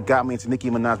cousin got me into Nicki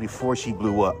Minaj before she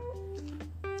blew up.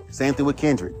 Same thing with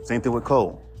Kendrick. Same thing with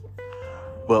Cole.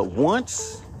 But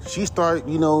once she started,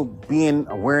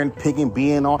 wearing pink and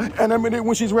being all animated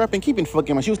when she's rapping, keeping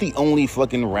fucking, she was the only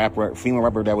fucking female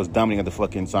rapper that was dominating at the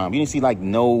fucking time. You didn't see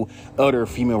no other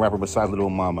female rapper besides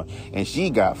Lil Mama. And she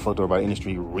got fucked over by the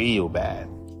industry real bad.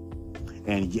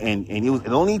 And it was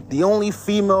the only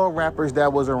female rappers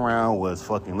that was around was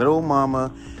fucking Lil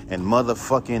Mama and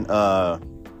motherfucking,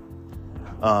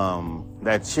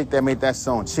 that chick that made that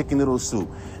song, Chicken Noodle Soup.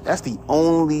 That's the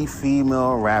only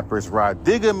female rappers. Rod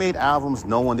Digger made albums,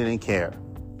 no one didn't care.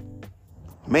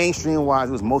 Mainstream-wise,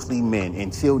 it was mostly men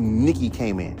until Nicki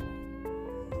came in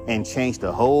and changed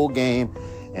the whole game.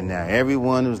 And now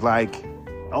everyone was like,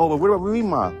 oh, but what about Remy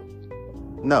Ma?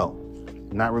 No,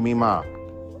 not Remy Ma.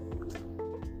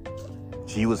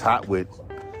 She was hot with,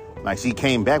 she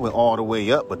came back with All the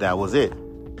Way Up, but that was it.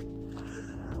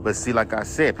 But see, like I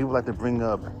said, people like to bring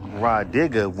up Rod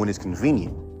Digger when it's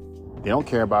convenient. They don't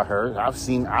care about her.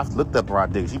 I've looked up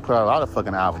Rod Digger. She put out a lot of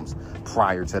fucking albums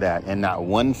prior to that, and not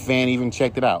one fan even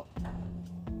checked it out.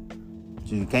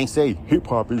 So you can't say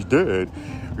hip-hop is dead.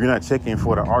 You're not checking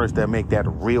for the artists that make that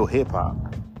real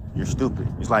hip-hop. You're stupid.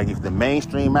 It's like if the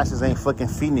mainstream masses ain't fucking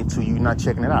feeding it to you, you're not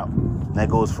checking it out. And that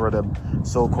goes for the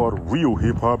so-called real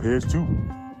hip-hop heads too.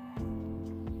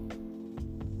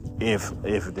 if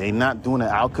they not doing an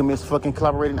Alchemist fucking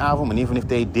collaborating album, and even if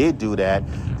they did do that,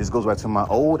 this goes back to my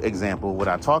old example, what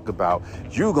I talk about,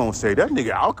 you're gonna say, that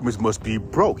nigga Alchemist must be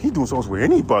broke. He doing songs with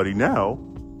anybody now.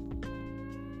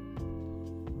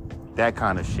 That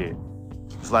kind of shit.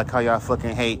 It's like how y'all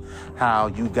fucking hate how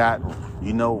you got,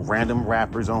 you know, random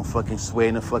rappers on fucking Sway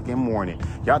in the fucking morning.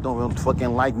 Y'all don't really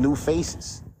fucking like new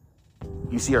faces.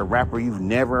 You see a rapper you've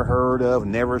never heard of,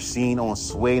 never seen on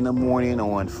Sway in the morning,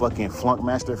 on fucking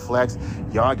Funkmaster Flex.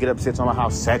 Y'all get upset talking about how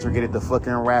saturated the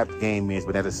fucking rap game is,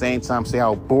 but at the same time say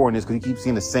how boring it is because you keep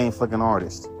seeing the same fucking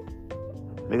artist.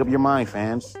 Make up your mind,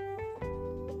 fans.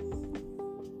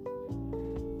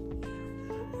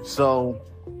 So,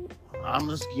 I'm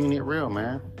just keeping it real,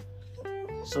 man.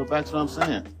 So back to what I'm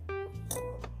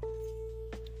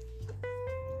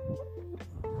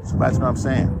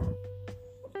saying.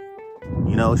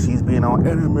 You know, she's being on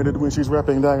animated when she's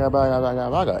rapping, and then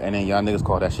y'all niggas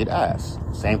call that shit ass.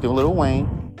 Same thing with Lil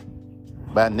Wayne.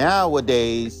 But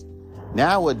nowadays,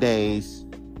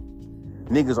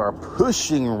 niggas are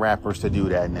pushing rappers to do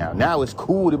that now. Now it's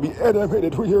cool to be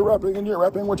animated when you're rapping and you're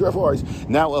rapping with your voice.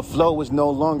 Now a flow is no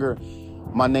longer,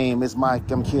 my name is Mike,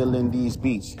 I'm killing these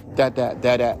beats. That.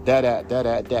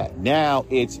 Now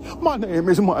it's, my name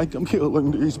is Mike, I'm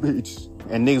killing these beats.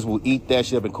 And niggas will eat that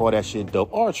shit up and call that shit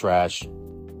dope or trash.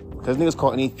 Because niggas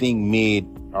call anything mid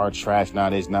or trash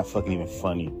nowadays not fucking even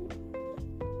funny.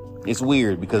 It's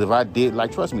weird because if I did,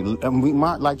 like, trust me,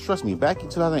 back in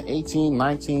 2018,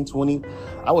 19, 20,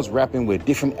 I was rapping with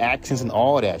different accents and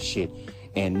all that shit.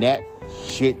 And that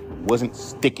shit wasn't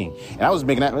sticking. And I was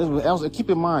making that, keep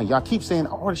in mind, y'all keep saying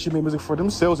artists should make music for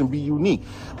themselves and be unique.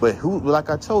 But like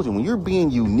I told you, when you're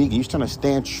being unique and you're trying to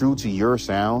stand true to your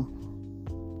sound,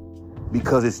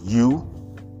 because it's you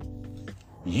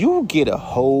get a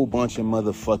whole bunch of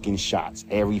motherfucking shots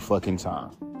every fucking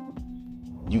time.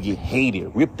 You get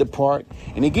hated, ripped apart,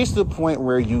 and it gets to the point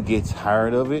where you get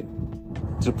tired of it,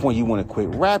 to the point you want to quit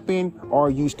rapping, or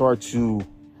you start to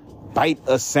bite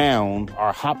a sound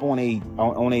or hop on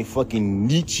a fucking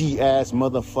Nietzsche ass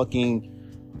motherfucking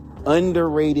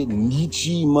underrated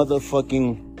Nietzsche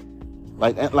motherfucking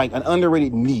like an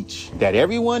underrated niche that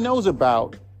everyone knows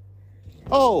about.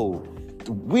 Oh,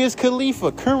 Wiz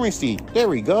Khalifa, Currency. There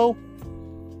we go.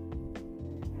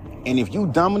 And if you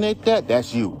dominate that,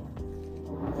 that's you.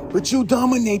 But you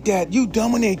dominate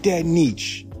that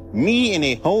niche. Me and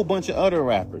a whole bunch of other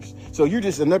rappers. So you're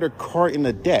just another card in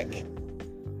the deck.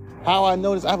 How I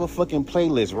notice, I have a fucking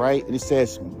playlist, right? And it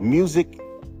says music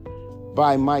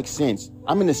by Mike Sense.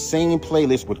 I'm in the same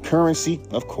playlist with Currency,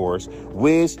 of course,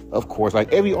 Wiz, of course.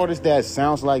 Like every artist that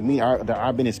sounds like me, that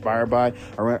I've been inspired by,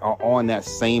 are on that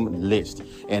same list.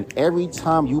 And every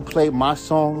time you play my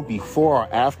song before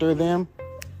or after them,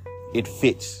 it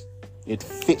fits. It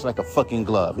fits like a fucking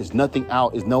glove. It's nothing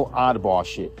out. It's no oddball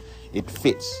shit. It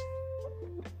fits.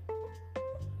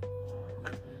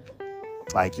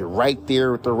 Like you're right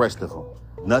there with the rest of them.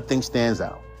 Nothing stands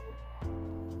out.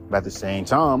 But at the same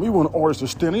time, you want artists to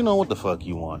stand. You know what the fuck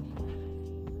you want.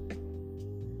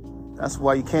 That's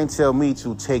why you can't tell me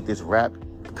to take this rap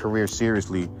career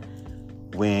seriously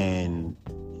when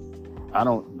I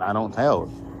don't tell.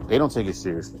 They don't take it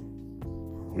seriously.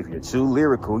 If you're too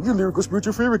lyrical, you're lyrical,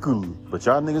 spiritual, lyrical. But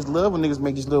y'all niggas love when niggas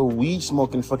make these little weed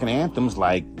smoking fucking anthems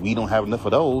like we don't have enough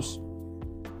of those.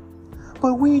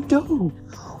 But we do.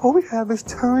 All we have is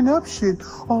turn up shit.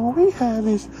 All we have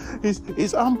is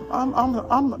I'm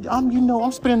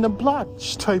spinning the block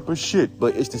type of shit.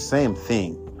 But it's the same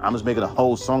thing. I'm just making a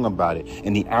whole song about it.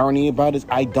 And the irony about it is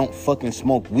I don't fucking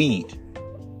smoke weed.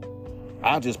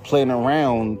 I'm just playing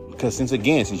around because since y'all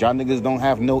niggas don't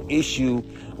have no issue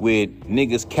with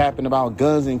niggas capping about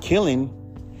guns and killing.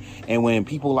 And when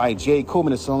people like J. Cole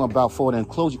made a song about forward and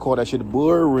close, you call that shit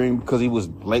boring because it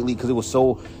was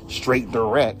so straight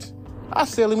direct. I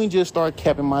said, let me just start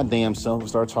capping my damn self and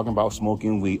start talking about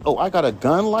smoking weed. Oh, I got a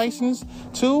gun license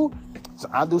too? So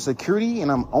I do security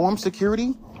and I'm armed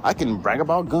security. I can brag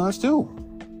about guns too.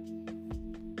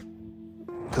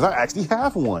 Because I actually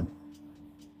have one.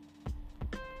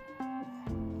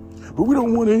 But we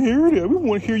don't want to hear that. We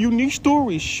want to hear unique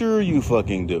stories. Sure you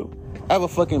fucking do. I have a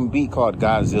fucking beat called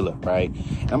Godzilla, right?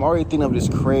 And I'm already thinking of this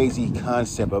crazy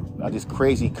concept of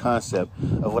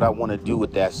what I want to do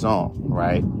with that song,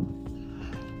 right?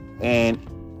 And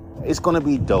it's going to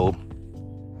be dope.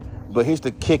 But here's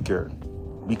the kicker.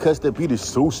 Because the beat is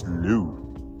so slow,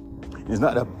 it's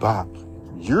not a bop.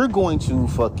 You're going to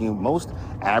most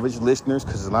average listeners,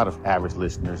 because there's a lot of average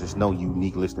listeners. There's no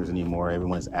unique listeners anymore.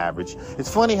 Everyone's average. It's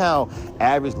funny how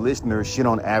average listeners shit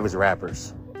on average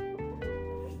rappers.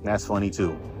 That's funny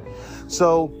too.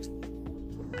 So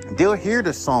they'll hear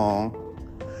the song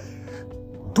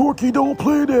Dorky, don't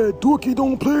play that. Dorky,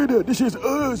 don't play that. This is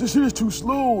us. This shit is too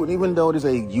slow. And even though there's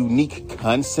a unique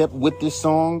concept with this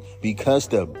song, because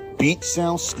the beat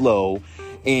sounds slow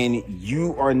and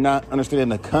you are not understanding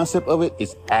the concept of it,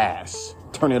 it's ass.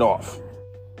 Turn it off.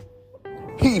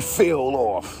 He fell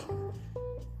off.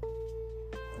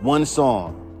 One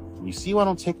song. You see why I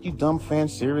don't take you dumb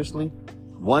fans seriously?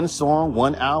 One song,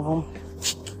 one album,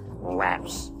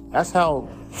 raps. That's how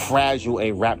fragile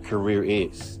a rap career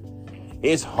is.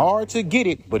 It's hard to get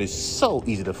it, but it's so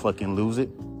easy to fucking lose it.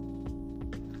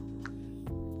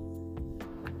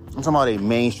 I'm talking about a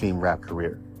mainstream rap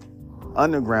career.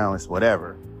 Underground is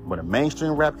whatever, but a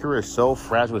mainstream rap career is so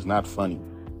fragile it's not funny.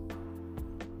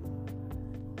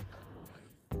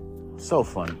 So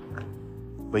funny.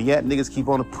 But yet niggas keep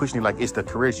on pushing it like it's the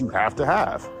careers you have to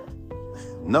have.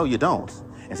 No, you don't.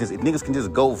 And since niggas can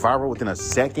just go viral within a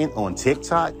second on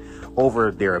TikTok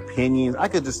over their opinions, I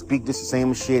could just speak this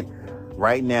same shit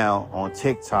right now on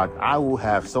TikTok. I will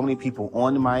have so many people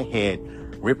on my head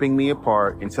ripping me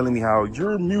apart and telling me how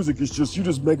your music is just, you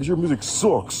just make your music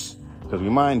sucks. Because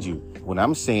remind you, what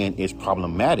I'm saying is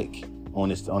problematic on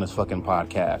this fucking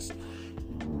podcast.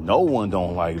 No one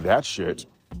don't like that shit.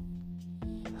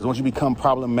 Because once you become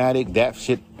problematic, that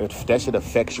shit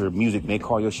affects your music. They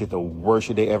call your shit the worst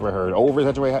shit they ever heard.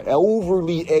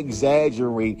 Overly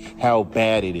exaggerate how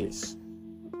bad it is.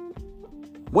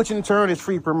 Which in turn is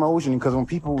free promotion, because when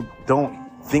people don't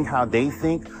think how they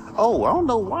think, oh, I don't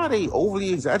know why they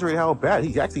overly exaggerate how bad.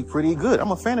 He's actually pretty good.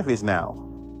 I'm a fan of his now.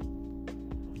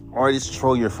 Or just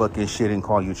troll your fucking shit and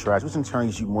call you trash, which in turn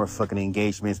gives you more fucking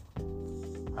engagements.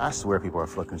 I swear people are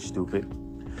fucking stupid.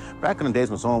 Back in the days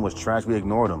when someone was trash, we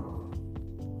ignored them.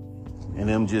 And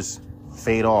them just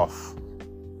fade off.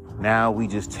 Now we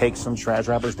just take some trash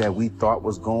rappers that we thought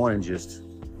was going and just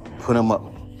put them up.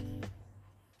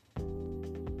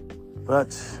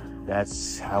 But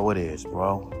that's how it is,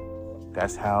 bro.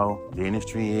 That's how the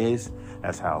industry is.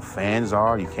 That's how fans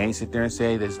are. You can't sit there and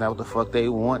say that's not what the fuck they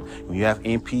want. When you have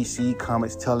NPC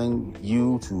comments telling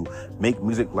you to make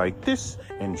music like this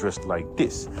and dress like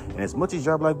this. And as much as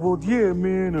y'all like, well, yeah,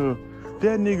 man,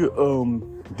 that nigga,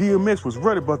 DMX was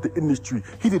right about the industry.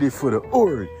 He did it for the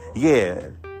art. Yeah.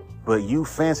 But you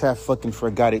fans have fucking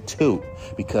forgot it too.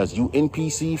 Because you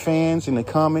NPC fans in the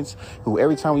comments, who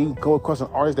every time you go across an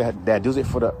artist that does it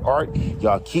for the art,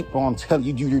 y'all keep on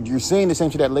telling you're saying the same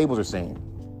shit that labels are saying.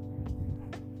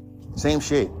 Same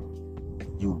shit.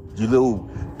 You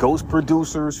little ghost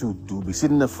producers who do be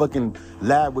sitting in the fucking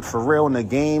lab with Pharrell in the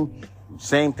game,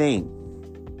 same thing.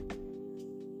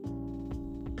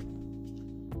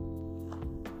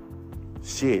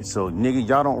 Shit, so nigga,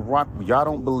 y'all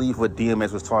don't believe what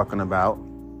DMX was talking about.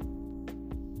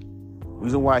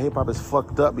 Reason why hip hop is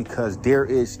fucked up, because there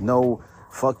is no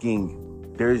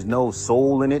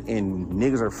soul in it, and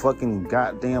niggas are fucking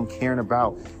goddamn caring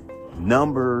about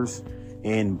numbers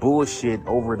and bullshit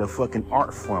over the fucking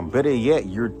art form. Better yet,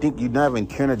 you're not even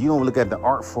caring. You don't look at the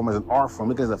art form as an art form.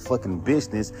 Look at it as a fucking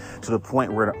business, to the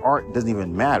point where the art doesn't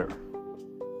even matter.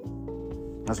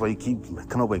 That's why you keep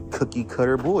coming up with cookie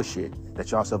cutter bullshit that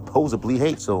y'all supposedly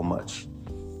hate so much.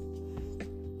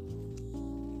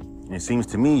 And it seems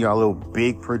to me y'all little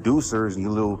big producers and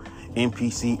you little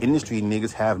NPC industry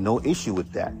niggas have no issue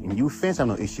with that. And you fans have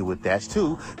no issue with that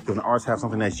too. Because when artists have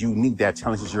something that's unique that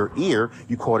challenges your ear,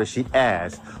 you call this shit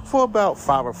ass for about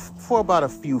a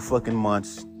few fucking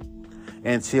months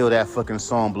until that fucking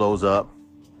song blows up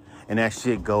and that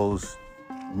shit goes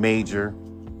major.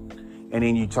 And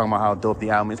then you talking about how dope the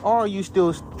album is, or you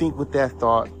still think with that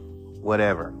thought,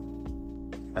 whatever.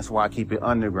 That's why I keep it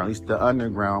underground. At least the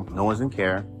underground, no one doesn't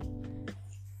care.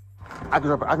 I can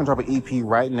drop an EP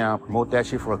right now, promote that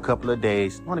shit for a couple of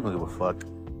days. No one ain't gonna give a fuck.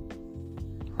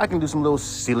 I can do some little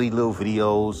silly little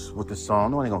videos with the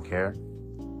song. No one ain't gonna care.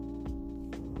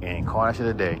 And call that shit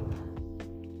a day.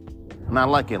 And I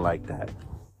like it like that.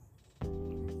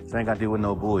 So I ain't gotta deal with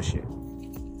no bullshit.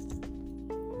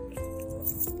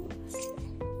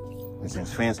 And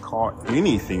since fans call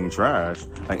anything trash,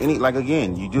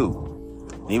 again, you do.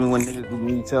 Even when niggas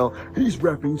need to tell, he's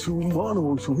rapping too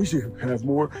mono, so he should have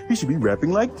more. He should be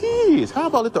rapping like this. How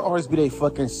about let the artist be their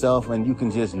fucking self, and you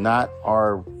can just not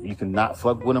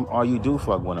fuck with them, or you do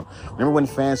fuck with them. Remember when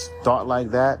fans thought like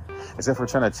that? Except for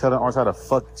trying to tell the artist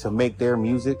how to make their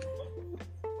music.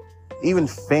 Even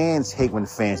fans hate when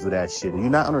fans do that shit. Do you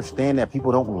not understand that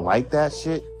people don't like that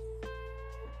shit?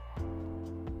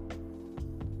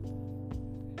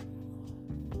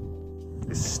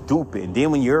 It's stupid. And then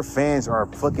when your fans are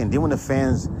when the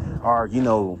fans are,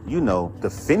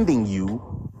 defending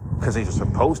you, because they're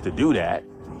supposed to do that,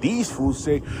 these fools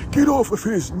say, get off of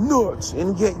his nuts.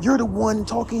 And yet you're the one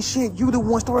talking shit. You the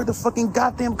one started the fucking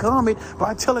goddamn comment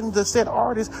by telling the said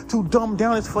artist to dumb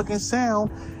down his fucking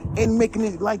sound and making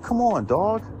it like, come on,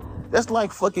 dog. That's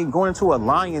like fucking going into a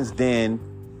lion's den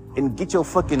and get your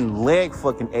fucking leg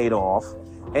fucking ate off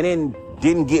and then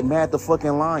didn't get mad at the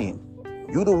fucking lion.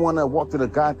 You the one that walked to the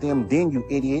goddamn den, you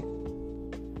idiot.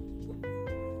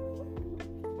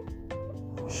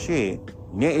 Shit.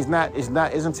 Yeah, it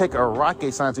doesn't take a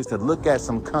rocket scientist to look at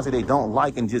some country they don't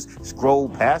like and just scroll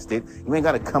past it. You ain't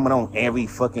got to comment on every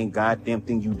fucking goddamn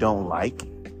thing you don't like.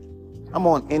 I'm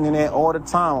on internet all the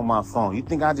time on my phone. You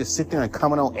think I just sit there and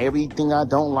comment on everything I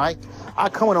don't like? I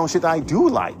comment on shit I do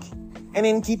like and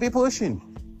then keep it pushing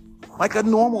like a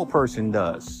normal person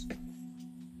does.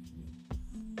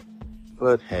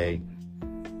 But hey,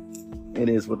 it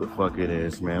is what the fuck it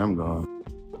is, man. I'm gone.